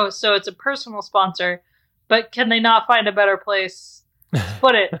 Oh, so it's a personal sponsor, but can they not find a better place to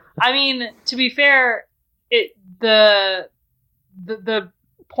put it? I mean, to be fair, the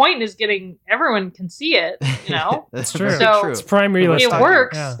point is getting everyone can see it, you know. That's true. very So- true. It's prime real It estate.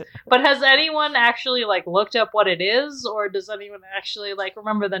 works. Yeah. But has anyone actually like looked up what it is, or does anyone actually like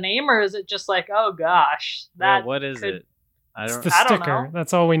remember the name, or is it just like, oh gosh, that Well, what is could- it? I It's don't. the I don't sticker. know.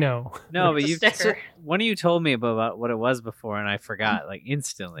 That's all we know. No, but It's a you. sticker. One of you told me about what it was before, and I forgot. Like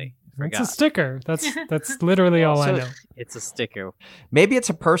instantly, It's forgot. a sticker. That's literally all I So- know. It's a sticker. Maybe it's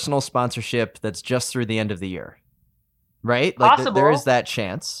a personal sponsorship that's just through the end of the year, right? Like there Possible. is that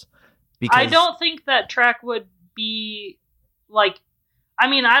chance. Because I don't think that Trek would be like. I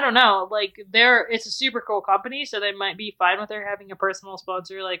mean, I don't know. Like, it's a super cool company, so they might be fine with her having a personal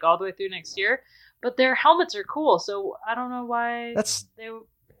sponsor like all the way through next year. But their helmets are cool, so I don't know why That's they.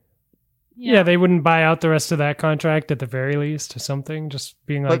 Yeah, they wouldn't buy out the rest of that contract at the very least or something. Just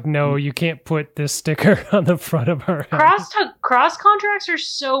being like, But- no, you can't put this sticker on the front of our helmet. Cross contracts are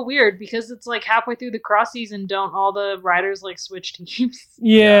so weird because it's like halfway through the cross season, don't all the riders like switch teams?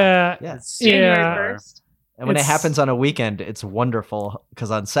 Yeah. yeah. It's January Yeah. 1st. And when it It's- happens on a weekend, it's wonderful because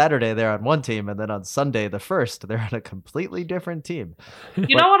on Saturday they're on one team, and then on Sunday the first they're on a completely different team.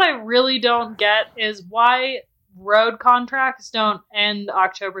 You know what I really don't get is why road contracts don't end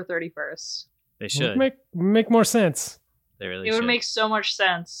October 31st. They Would should. make more sense. They really It should. would make so much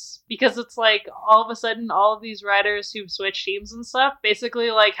sense because it's like all of a sudden all of these riders who've switched teams and stuff basically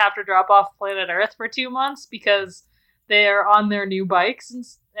like have to drop off planet Earth for 2 months because they're on their new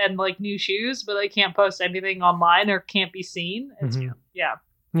bikes and like new shoes, but they can't post anything online or can't be seen. It's, Mhm. Yeah.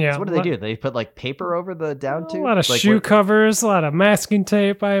 Yeah. So what do they do? They put like paper over the down A tube? lot of Like, shoe what- covers, a lot of masking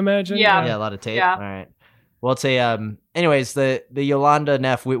tape, I imagine. Yeah. Yeah, a lot of tape. Yeah. All right. Well, it's a anyways, the Yolanda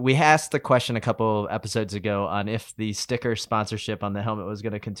Neff, we asked the question a couple episodes ago on if the sticker sponsorship on the helmet was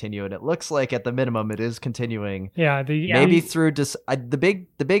going to continue, and it looks like at the minimum it is continuing. Yeah. Maybe through the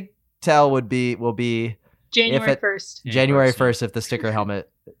big tell will be January it- 1st. January Yeah. 1st if the sticker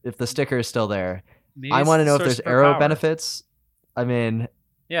helmet, if the sticker is still there. Maybe I it's want to the know if source there's of her aero power. benefits. I mean,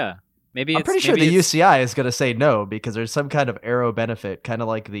 Yeah, maybe. I'm it's, pretty sure maybe the it's- UCI is going to say no because there's some kind of aero benefit, kind of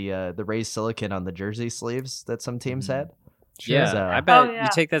like the raised silicon on the jersey sleeves that some teams Mhm. had. Yeah, So- I bet Oh, yeah. you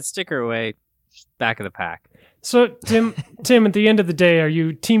take that sticker away, back of the pack. So Tim, at the end of the day, are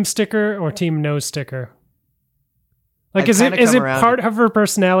you team sticker or team no sticker? Like, I've is kinda it come around part of her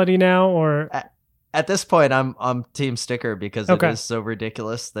personality now, or At this point, I'm team sticker because Okay. it is so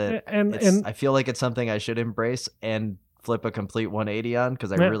ridiculous that and I feel like it's something I should embrace and flip a complete 180 on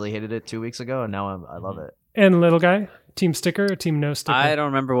because I Yeah. really hated it 2 weeks ago and now I love it. and little guy, team sticker or team no sticker? I don't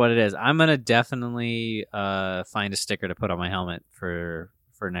remember what it is. I'm gonna definitely find a sticker to put on my helmet for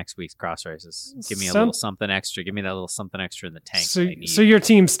next week's cross races. Give me a little something extra. Give me that little something extra in the tank. So, that I need. so you're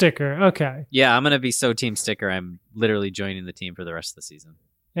team sticker, okay? Yeah, I'm gonna be so team sticker. I'm literally joining the team for the rest of the season.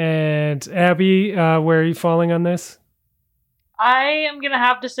 And Abby, where are you falling on this? I am gonna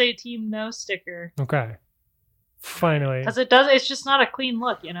have to say team no sticker Okay, finally, because it's just not a clean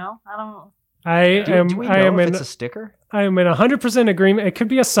look, you know. I don't. Do we know if it's a sticker? I am in 100% agreement. It could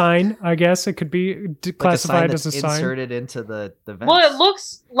be a sign, I guess. It could be classified as a sign. Inserted into the vents. Well, it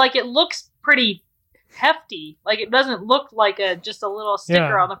looks pretty hefty. Like it doesn't look like just a little sticker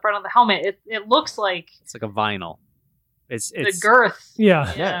Yeah. on the front of the helmet. It looks like It's like a vinyl. It's the girth.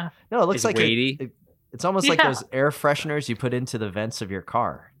 Yeah. Yeah. No, it looks It's like weighty. it's almost like Yeah. those air fresheners you put into the vents of your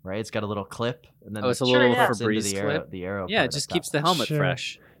car, right? It's got a little clip, and then Oh, it's a Sure, little yeah. clips into Febreze the arrow. clip. The arrow. Yeah, part it just up keeps top. the helmet Sure.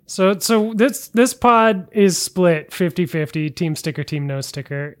 fresh. So this pod is split 50-50, team sticker, team no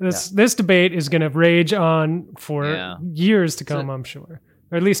sticker. This debate is going to rage on for Yeah. years to come, So- I'm sure.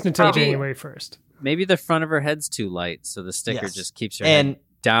 Or at least until Probably. January 1st. Maybe the front of her head's too light, so the sticker Yes. just keeps her And head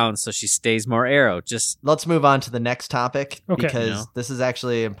down, so she stays more arrow. Just let's move on to the next topic Okay. because You know? this is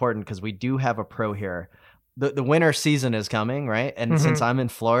actually important because we do have a pro here. The winter season is coming, right? And Mhm. since I'm in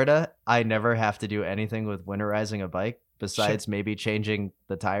Florida, I never have to do anything with winterizing a bike besides maybe changing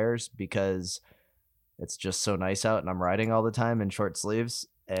the tires because it's just so nice out and I'm riding all the time in short sleeves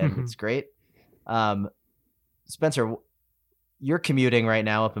and Mhm. it's great. Spencer, you're commuting right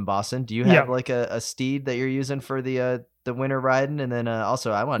now up in Boston. Do you have Yeah. like a steed that you're using for the winter riding? And then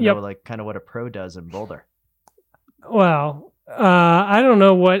also I want to Yep. know like kind of what a pro does in Boulder. Well, I don't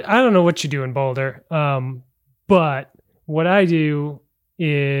know what you do in Boulder. But what I do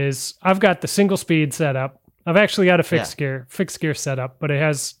is I've got the single speed setup. I've actually got a fixed gear setup, but it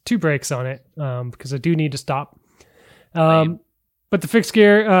has 2 brakes on it because I do need to stop. Lame. But the fixed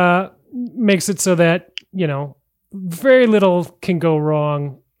gear makes it so that, you know, very little can go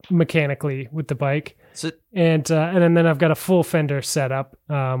wrong mechanically with the bike. So And then I've got a full fender setup,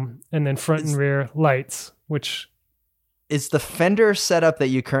 and then front and rear lights, which is the fender setup that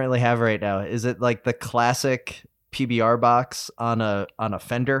you currently have right now, is it like the classic PBR box on a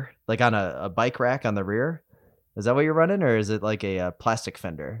fender, like on a bike rack on the rear? Is that what you're running, or is it like a plastic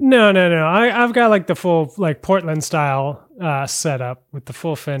fender? no. I've got like the full like Portland style setup with the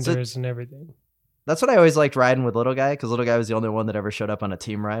full fenders and everything. That's what I always liked riding with Little Guy because Little Guy was the only one that ever showed up on a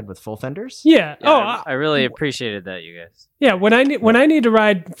team ride with full fenders. Yeah. Yeah, I really appreciated that, you guys. Yeah, when I need to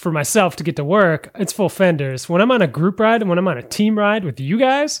ride for myself to get to work, it's full fenders. When I'm on a group ride and when I'm on a team ride with you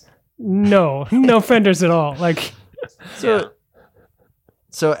guys, no fenders at all. Like,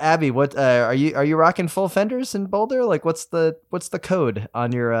 So Abby, what are you rocking full fenders in Boulder? Like, what's the code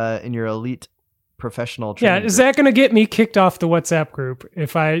on your in your elite professional yeah, training is group? that going to get me kicked off the WhatsApp group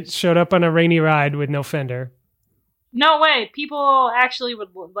if I showed up on a rainy ride with no fender? No way. People actually would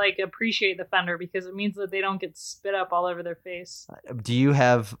like appreciate the fender because it means that they don't get spit up all over their face. Do you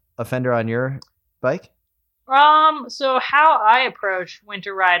have a fender on your bike? So how I approach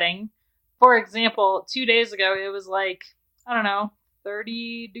winter riding, for example, 2 days ago it was like, I don't know,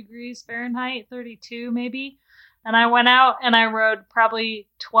 30 degrees Fahrenheit, 32 maybe. And I went out and I rode probably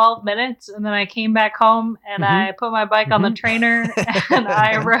 12 minutes and then I came back home and I put my bike on the trainer and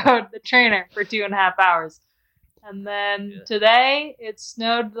I rode the trainer for 2.5 hours. And then today it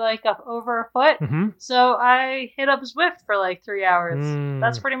snowed like over a foot. Mm-hmm. So I hit up Zwift for like 3 hours.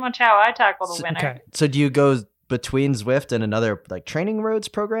 That's pretty much how I tackle the winter. Okay. So do you go between Zwift and another like training roads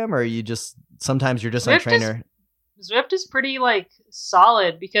program, or are you just sometimes you're just on trainer? Zwift is pretty like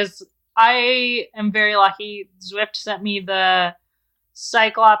solid because I am very lucky. Zwift sent me the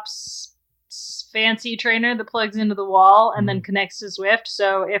Cyclops fancy trainer that plugs into the wall and then connects to Zwift.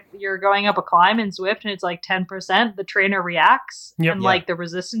 So if you're going up a climb in Zwift and it's like 10%, the trainer reacts and like the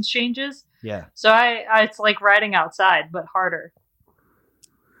resistance changes. Yeah. So I it's like riding outside but harder.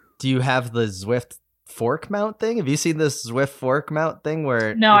 Do you have the Zwift fork mount thing? Have you seen this Zwift fork mount thing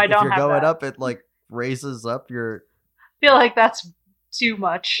where No, I don't if you're have going that. up, it like raises up your... I feel like that's too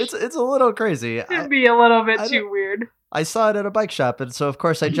much. It's a little crazy. It'd be a little bit I too don't- weird. I saw it at a bike shop, and so of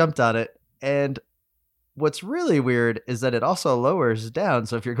course I jumped on it. And what's really weird is that it also lowers down.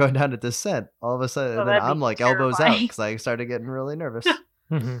 So if you're going down a descent, all of a sudden, Oh, and then that'd be I'm like elbows out terrifying. because I started getting really nervous.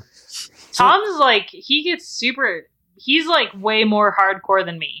 Mm-hmm. Tom's like, he's like way more hardcore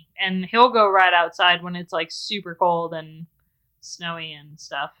than me, and he'll go ride outside when it's like super cold and snowy and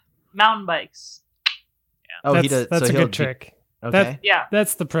stuff. Mountain bikes. Oh, that's, he does. That's so a he'll good trick. Okay. Yeah,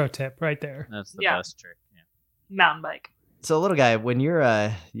 That's the pro tip right there. That's the Yeah. best trick. Yeah. mountain bike. So little guy, when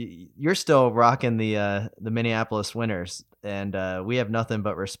you're still rocking the Minneapolis winters, and we have nothing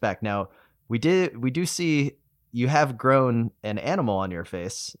but respect. Now we do see you have grown an animal on your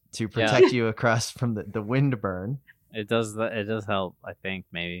face to protect you across from the wind burn. It does help, I think,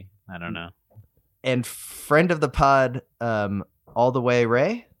 maybe. I don't know. And friend of the pod, all the way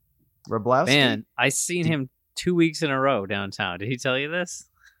Ray Rablowski. Man, I seen him 2 weeks in a row downtown. Did he tell you this?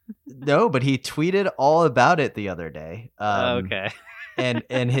 No, but he tweeted all about it the other day. Okay.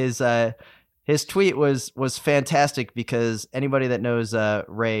 and his tweet was fantastic because anybody that knows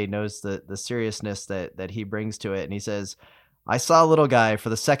Ray knows the seriousness that he brings to it. And he says, "I saw a little guy for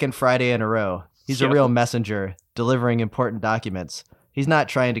the second Friday in a row. He's a real messenger, delivering important documents. He's not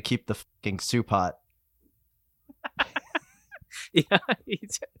trying to keep the fucking soup hot." Yeah,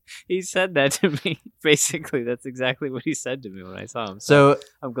 he said that to me. Basically, that's exactly what he said to me when I saw him. So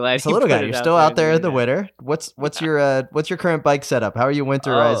I'm glad. So he little put guy, it you're still out there in the internet. winter. What's your current bike setup? How are you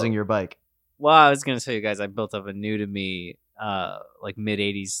winterizing your bike? Well, I was gonna tell you guys, I built up a new to me, like mid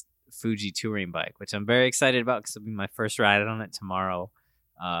 '80s Fuji touring bike, which I'm very excited about because it'll be my first ride on it tomorrow.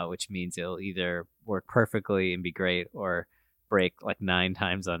 Which means it'll either work perfectly and be great, or break like 9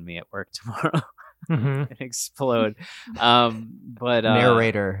 times on me at work tomorrow. Mm-hmm. And explode. But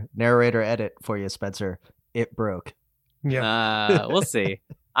Narrator edit for you, Spencer. It broke. Yeah. We'll see.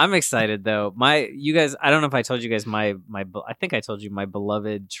 I'm excited though. You guys, I don't know if I told you guys I think I told you my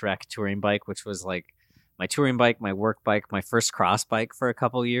beloved Trek touring bike, which was like my touring bike, my work bike, my first cross bike for a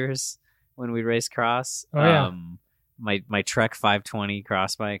couple years when we raced cross. Oh, yeah. My Trek 520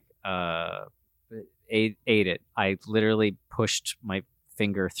 cross bike ate it. I literally pushed my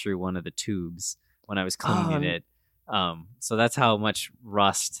finger through one of the tubes when I was cleaning it. So that's how much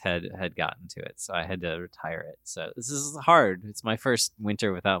rust had gotten to it. So I had to retire it. So this is hard. It's my first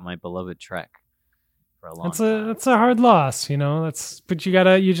winter without my beloved Trek for a long time. That's a hard loss, but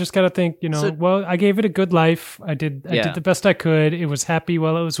you just gotta think, well, I gave it a good life. I did the best I could. It was happy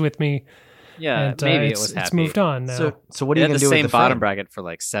while it was with me. Yeah, and, maybe it it's, was happy. It's moved on now. So what are you going to do with the the same bottom frame? bracket for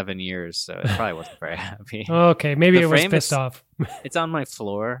like 7 years, so it probably wasn't very happy. Okay, maybe The it was frame pissed is- off. It's on my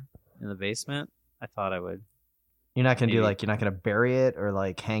floor in the basement. I thought I would. You're not going to do Maybe. you're not going to bury it or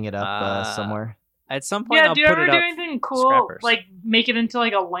like hang it up somewhere? At some point, Yeah, I'll do you put ever it do up. anything cool, scrappers. like make it into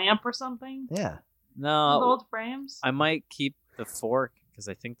like a lamp or something? Yeah. With No, old frames? I might keep the fork because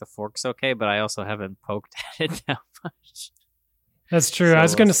I think the fork's okay, but I also haven't poked at it that much. That's true. So I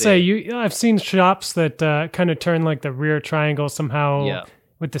was going to we'll say, see. I've seen shops that kind of turn like the rear triangle somehow Yeah.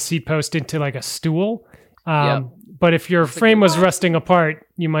 with the seat post into like a stool. Yep. But if your That's a frame good was one. rusting apart,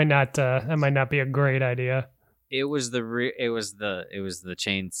 you might not. That might not be a great idea. It was the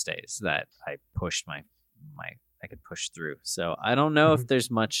chain stays that I pushed I could push through. So I don't know if there's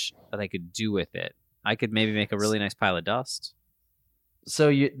much that I could do with it. I could maybe make a really nice pile of dust.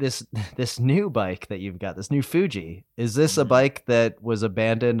 So this new bike that you've got, this new Fuji, is this a bike that was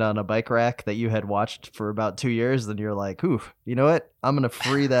abandoned on a bike rack that you had watched for about 2 years? Then you're like, "Ooh, you know what? I'm gonna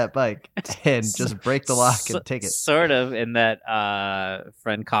free that bike and just break the lock and take it." Sort of in that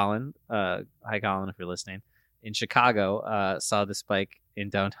friend Colin, hi Colin, if you're listening, in Chicago, saw this bike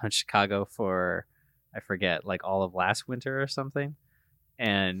in downtown Chicago for, I forget, like all of last winter or something.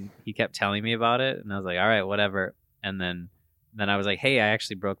 And he kept telling me about it. And I was like, all right, whatever. And then I was like, hey, I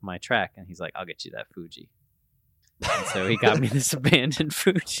actually broke my Trek. And he's like, I'll get you that Fuji. And so he got me this abandoned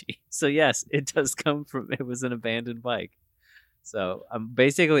Fuji. So yes, it was an abandoned bike. So I'm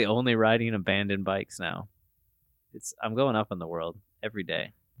basically only riding abandoned bikes now. I'm going up in the world every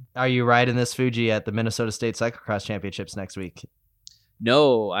day. Are you riding this Fuji at the Minnesota State Cyclocross Championships next week?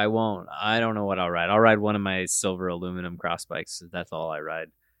 No, I won't. I don't know what I'll ride. I'll ride one of my silver aluminum cross bikes. That's all I ride.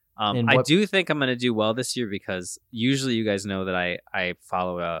 I do think I'm going to do well this year because usually you guys know that I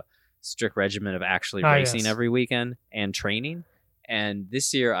follow a strict regimen of actually racing every weekend and training. And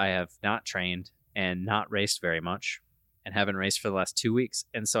this year I have not trained and not raced very much and haven't raced for the last 2 weeks.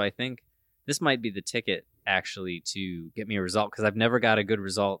 And so I think this might be the ticket actually to get me a result because I've never got a good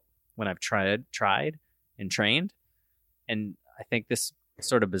result when I've tried and trained. And I think this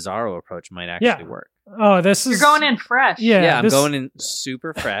sort of bizarro approach might actually work. Oh, You're going in fresh. Yeah, I'm going in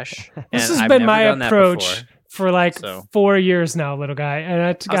super fresh. This and has I've been never my done that approach before. for like So- 4 years now, little guy. And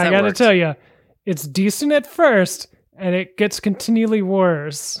I got to work? tell you, it's decent at first, and it gets continually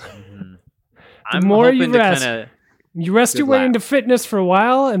worse. Mhm. The I'm more you hoping to rest- kind of You rest your way lap. into fitness for a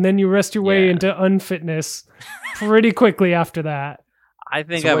while, and then you rest your way Yeah. into unfitness pretty quickly after that. I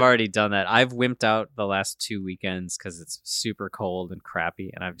think So I've what- already done that. I've wimped out the last 2 weekends because it's super cold and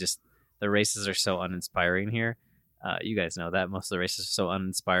crappy, and the races are so uninspiring here. You guys know that most of the races are so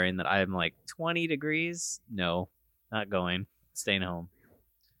uninspiring that I'm like 20 degrees. No, not going. Staying home.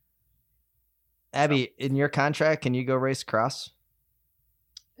 Abby, in your contract, can you go race cross?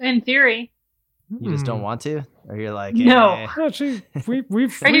 In theory. You just don't want to, or you're like, No. eh. Actually,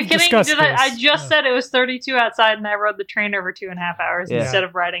 we've Are you kidding? discussed Did this. I just said it was 32 outside, and I rode the train over 2.5 hours Yeah. instead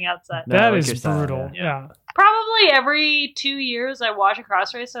of riding outside. No, That like is your style, brutal. Yeah. Probably every 2 years I watch a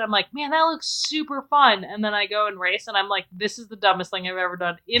cross race and I'm like, man, that looks super fun. And then I go and race and I'm like, this is the dumbest thing I've ever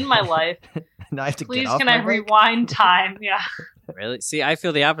done in my life. Now I have to Please, get off can my I bike? rewind time? Yeah. Really? See, I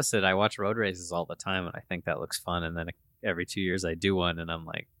feel the opposite. I watch road races all the time, and I think that looks fun. And then every 2 years I do one, and I'm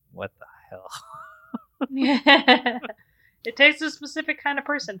like, what the hell? Yeah. It takes a specific kind of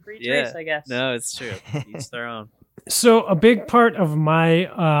person for each race, I guess. No, it's true. Each their own. So a big part of my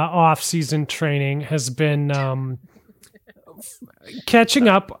off-season training has been catching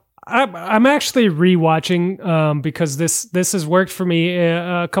up. I'm actually rewatching because this has worked for me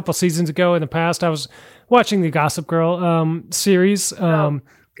a couple seasons ago. In the past, I was watching the Gossip Girl series. God.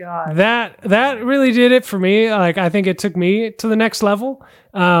 That really did it for me. Like, I think it took me to the next level.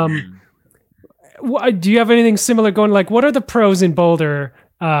 Do you have anything similar going? Like, what are the pros in Boulder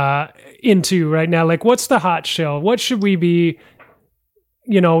into right now? Like, what's the hot show? What should we be,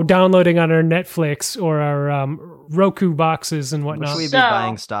 downloading on our Netflix or our Roku boxes and What whatnot? should we be So-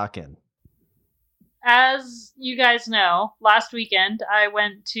 buying stock in? As you guys know, last weekend I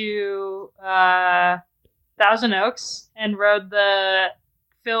went to Thousand Oaks and rode the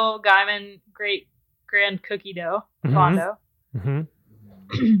Phil Guyman Great Grand Cookie Dough Mhm. Fondo. Mhm.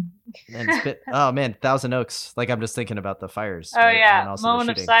 And oh man, Thousand Oaks. Like, I'm just thinking about the fires. Oh right? And yeah, also the moment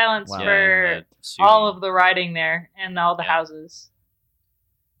of shooting. silence Wow. for and the shooting. all of the riding there and all the Yeah. houses.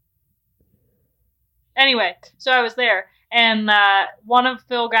 Anyway, so I was there, and one of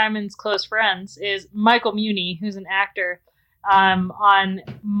Phil Guyman's close friends is Michael Muni, who's an actor. On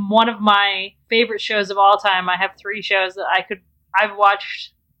one of my favorite shows of all time, I have 3 shows that I've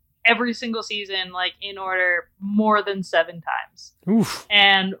watched every single season, like in order, more than 7 times. Oof.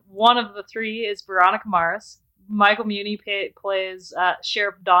 And one of the 3 is Veronica Mars. Michael Muni plays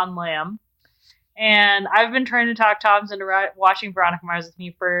Sheriff Don Lamb. And I've been trying to talk Toms into watching Veronica Mars with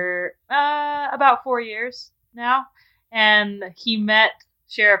me for about 4 years now. And he met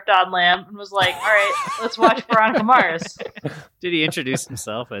Sheriff Don Lamb and was like, all right, let's watch Veronica Mars. Did he introduce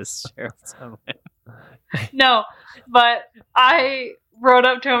himself as Sheriff Sunland? No, but I rode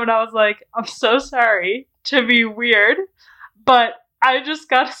up to him and I was like, I'm so sorry to be weird, but I just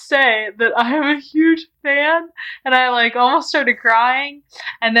gotta say that I am a huge fan. And I like almost started crying.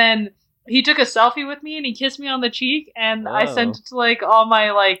 And then he took a selfie with me and he kissed me on the cheek, and I Whoa. sent it to like all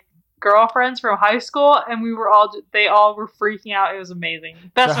my like girlfriends from high school, and they all were freaking out. It was amazing.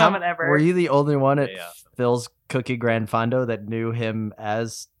 Best So moment ever. Were you the only one at Yeah. Phil's Cookie Grand Fondo that knew him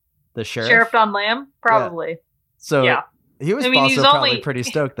as the sheriff? Sheriff Don Lamb? Probably. So Yeah. he was I mean, also he's probably only- pretty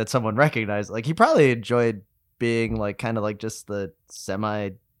stoked that someone recognized. Like, he probably enjoyed being like kind of like just the semi,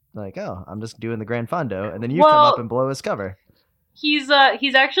 like, oh, I'm just doing the Grand Fondo, and then you come Well- up and blow his cover. He's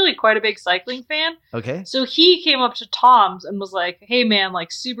actually quite a big cycling fan. Okay. So he came up to Tom's and was like, hey man, like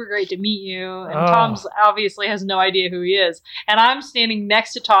super great to meet you. And Oh. Tom's obviously has no idea who he is. And I'm standing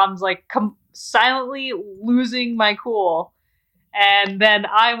next to Tom's like silently losing my cool. And then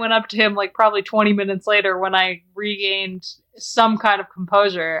I went up to him like probably 20 minutes later when I regained some kind of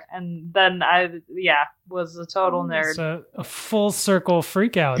composure. And then I was a total nerd. It's a full circle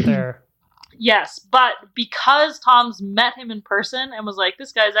freak out there. Yes, but because Tom's met him in person and was like,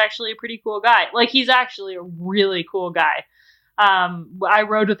 this guy's actually a pretty cool guy. Like, he's actually a really cool guy. I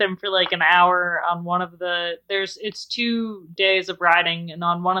rode with him for like an hour on one of it's 2 days of riding. And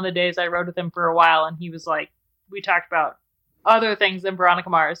on one of the days I rode with him for a while, and he was like, we talked about other things than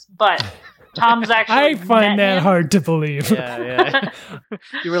Veronica Mars, but Tom's actually I find met that him. hard to believe. Yeah.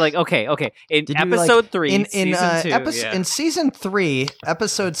 You were like, okay. In Did you, like, episode 3, in season 2. Yeah. in season 3,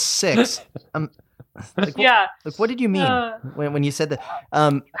 episode 6. Like, Yeah. Like, what did you mean when you said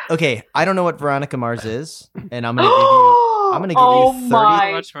that? Okay, I don't know what Veronica Mars is, and I'm gonna give you. I'm gonna give oh you 30.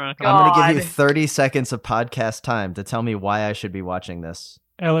 my Watch Veronica God. I'm gonna give you 30 seconds of podcast time to tell me why I should be watching this.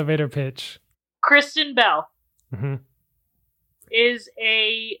 Elevator pitch. Kristen Bell Mhm. is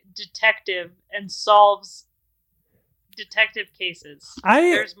a detective and solves detective cases.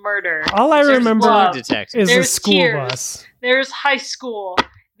 There's murder. all I There's remember love. Detective. is a There's school tears. bus. There's high school.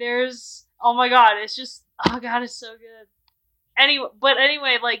 There's, oh my God, it's just Oh god, it's so good.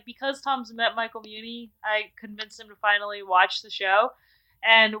 Anyway, like because Tom's met Michael Muni, I convinced him to finally watch the show,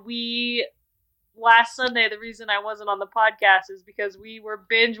 and last Sunday, the reason I wasn't on the podcast is because we were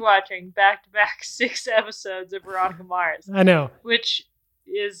binge watching back to back 6 episodes of Veronica Mars. I know, which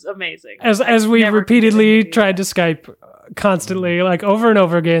is amazing. As we repeatedly tried to Skype constantly, like over and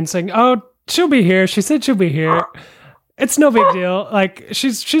over again, saying, "Oh, she'll be here. She said she'll be here. It's no big deal. Like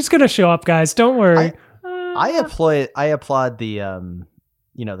she's gonna show up, guys. Don't worry." I applaud the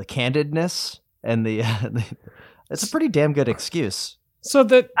the candidness and the it's a pretty damn good excuse. So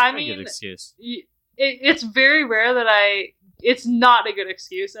that good excuse. It's very rare that it's not a good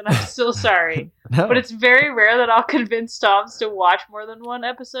excuse, and I'm still sorry. No. But it's very rare that I'll convince Toms to watch more than one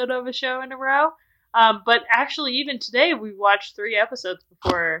episode of a show in a row. But actually, even today, we watched 3 episodes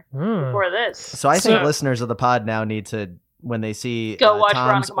before this. So I think listeners of the pod now need to, when they see Go watch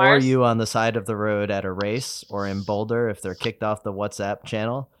Tom's Veronica or Mars. you on the side of the road at a race or in Boulder, if they're kicked off the WhatsApp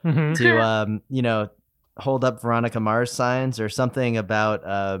channel, Mhm. to hold up Veronica Mars signs or something about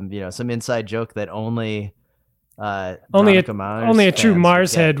some inside joke that only Veronica Mars only a true fans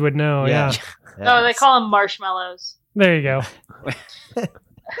Mars would get. head would know. Yeah. Oh, they call them marshmallows. There you go.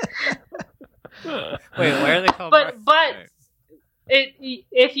 Wait, where are they called? But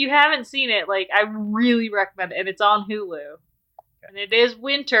if you haven't seen it, like I really recommend it, and it's on Hulu. And it is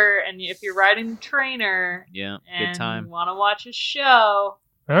winter, and if you're riding the trainer, Yeah, and good time. you want to watch a show,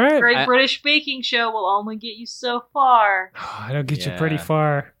 All right. Great British Baking Show will only get you so far. It'll get you Yeah. pretty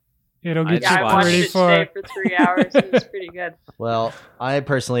far. It'll get just I you watched pretty it far. today for 3 hours. It was pretty good. Well, I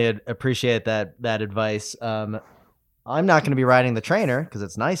personally appreciate that advice. I'm not going to be riding the trainer because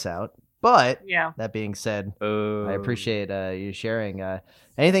it's nice out. But Yeah. that being said, Oh. I appreciate you sharing.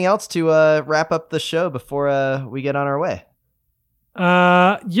 Anything else to wrap up the show before we get on our way?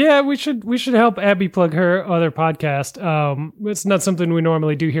 Yeah, we should help Abby plug her other podcast. It's not something we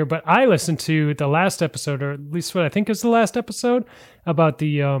normally do here, but I listened to the last episode, or at least what I think is the last episode, about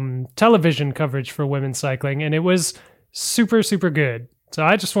the television coverage for women's cycling, and it was super, super good. So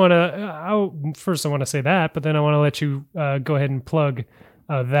I just want to, first I want to say that, but then I want to let you go ahead and plug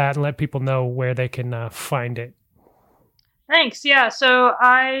that and let people know where they can find it. Thanks. Yeah. So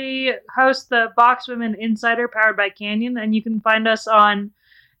I host the Box Women Insider powered by Canyon, and you can find us on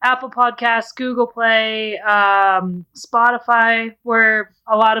Apple Podcasts, Google Play, Spotify. We're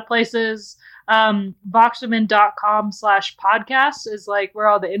a lot of places. Boxwomen.com/podcasts is like where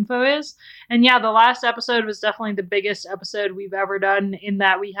all the info is. And yeah, the last episode was definitely the biggest episode we've ever done, in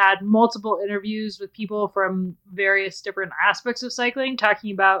that we had multiple interviews with people from various different aspects of cycling,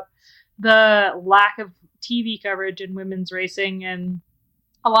 talking about the lack of TV coverage in women's racing. And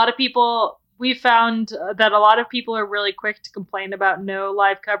we found that a lot of people are really quick to complain about no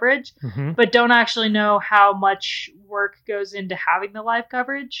live coverage, Mm-hmm. but don't actually know how much work goes into having the live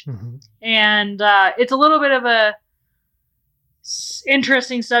coverage. Mm-hmm. And it's a little bit of a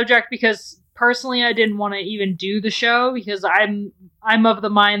interesting subject, because personally I didn't want to even do the show, because I'm of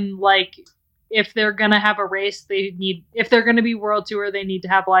the mind, like, if they're going to have a race, if they're going to be world tour, they need to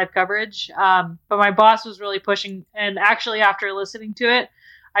have live coverage. But my boss was really pushing, and actually after listening to it,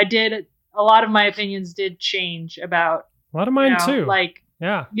 a lot of my opinions did change about, A lot of mine too. like,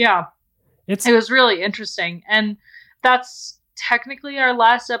 yeah. it was really interesting. And that's technically our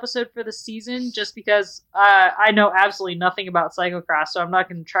last episode for the season, just because I know absolutely nothing about cyclocross, so I'm not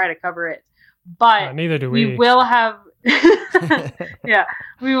going to try to cover it. But Neither do we. we will have we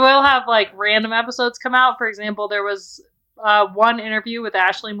will have like random episodes come out. For example, there was one interview with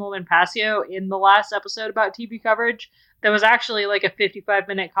Ashley Mulman-Passio in the last episode about TV coverage that was actually like a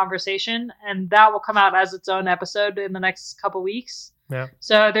 55-minute conversation, and that will come out as its own episode in the next couple weeks. Yeah.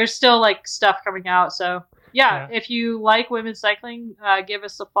 So there's still like stuff coming out. So Yeah. if you like women's cycling, give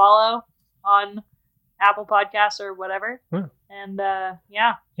us a follow on Apple Podcasts or whatever. Yeah. And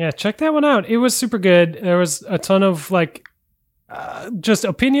Yeah, check that one out. It was super good. There was a ton of like just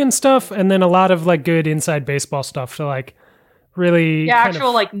opinion stuff, and then a lot of like good inside baseball stuff to like really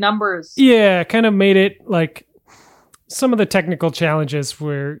actual like numbers. Yeah, kind of made it like some of the technical challenges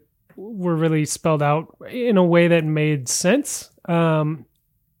were really spelled out in a way that made sense. Like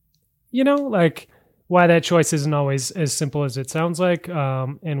why that choice isn't always as simple as it sounds like,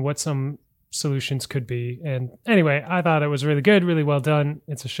 and what some solutions could be. And anyway, I thought it was really good, really well done.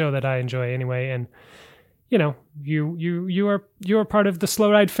 It's a show that I enjoy anyway, and you are part of the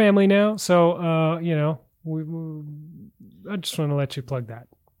Slow Ride family now, so I just want to let you plug that.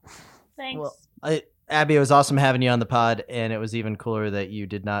 Thanks. Well, Abby, it was awesome having you on the pod, and it was even cooler that you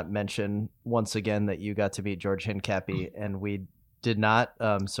did not mention once again that you got to meet George Hincapie, and we did not.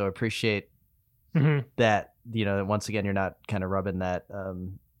 So appreciate that, once again, you're not kind of rubbing that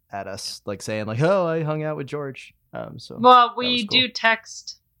at us, like saying like, oh, I hung out with George. So Well, we do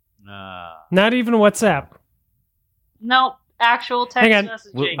text. Not even WhatsApp. No, actual text Hang on.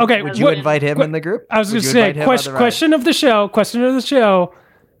 messaging. Okay, Would you invite him in the group? I was Would going to you say, invite him on the ride? question of the show.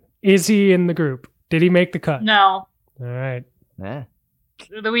 Is he in the group? Did he make the cut? No. All right. Yeah.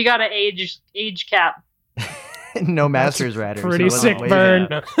 We got an age cap. No Masters riders. Pretty He wasn't sick waving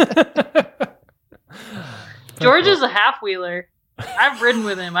burn. at- George is a half wheeler. I've ridden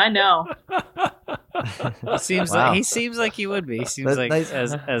with him. I know. He seems like he would be. He seems That's like nice.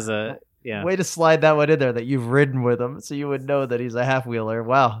 as a Way to slide that one in there that you've ridden with him, so you would know that he's a half wheeler.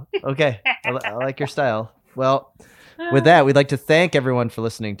 Wow. Okay. I like your style. Well, with that, we'd like to thank everyone for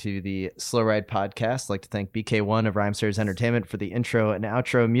listening to the Slow Ride podcast. I'd like to thank BK1 of Rhymesters Entertainment for the intro and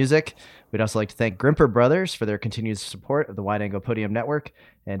outro music. We'd also like to thank Grimper Brothers for their continued support of the Wide Angle Podium Network.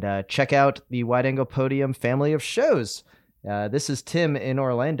 And check out the Wide Angle Podium family of shows. This is Tim in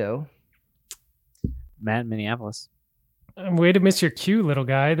Orlando. Matt in Minneapolis. Way to miss your cue, little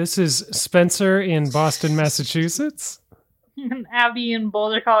guy. This is Spencer in Boston, Massachusetts. Abby in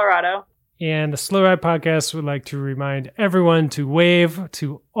Boulder, Colorado. And the Slow Ride Podcast would like to remind everyone to wave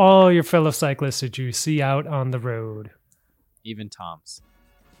to all your fellow cyclists that you see out on the road. Even Tom's.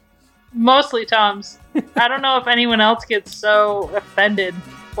 Mostly Tom's. I don't know if anyone else gets so offended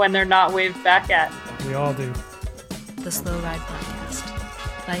when they're not waved back at. We all do. The Slow Ride Podcast.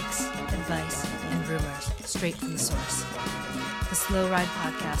 Bikes, advice, and rumors straight from the source.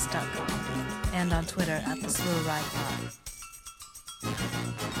 TheSlowRidePodcast.com and on Twitter at TheSlowRidePod.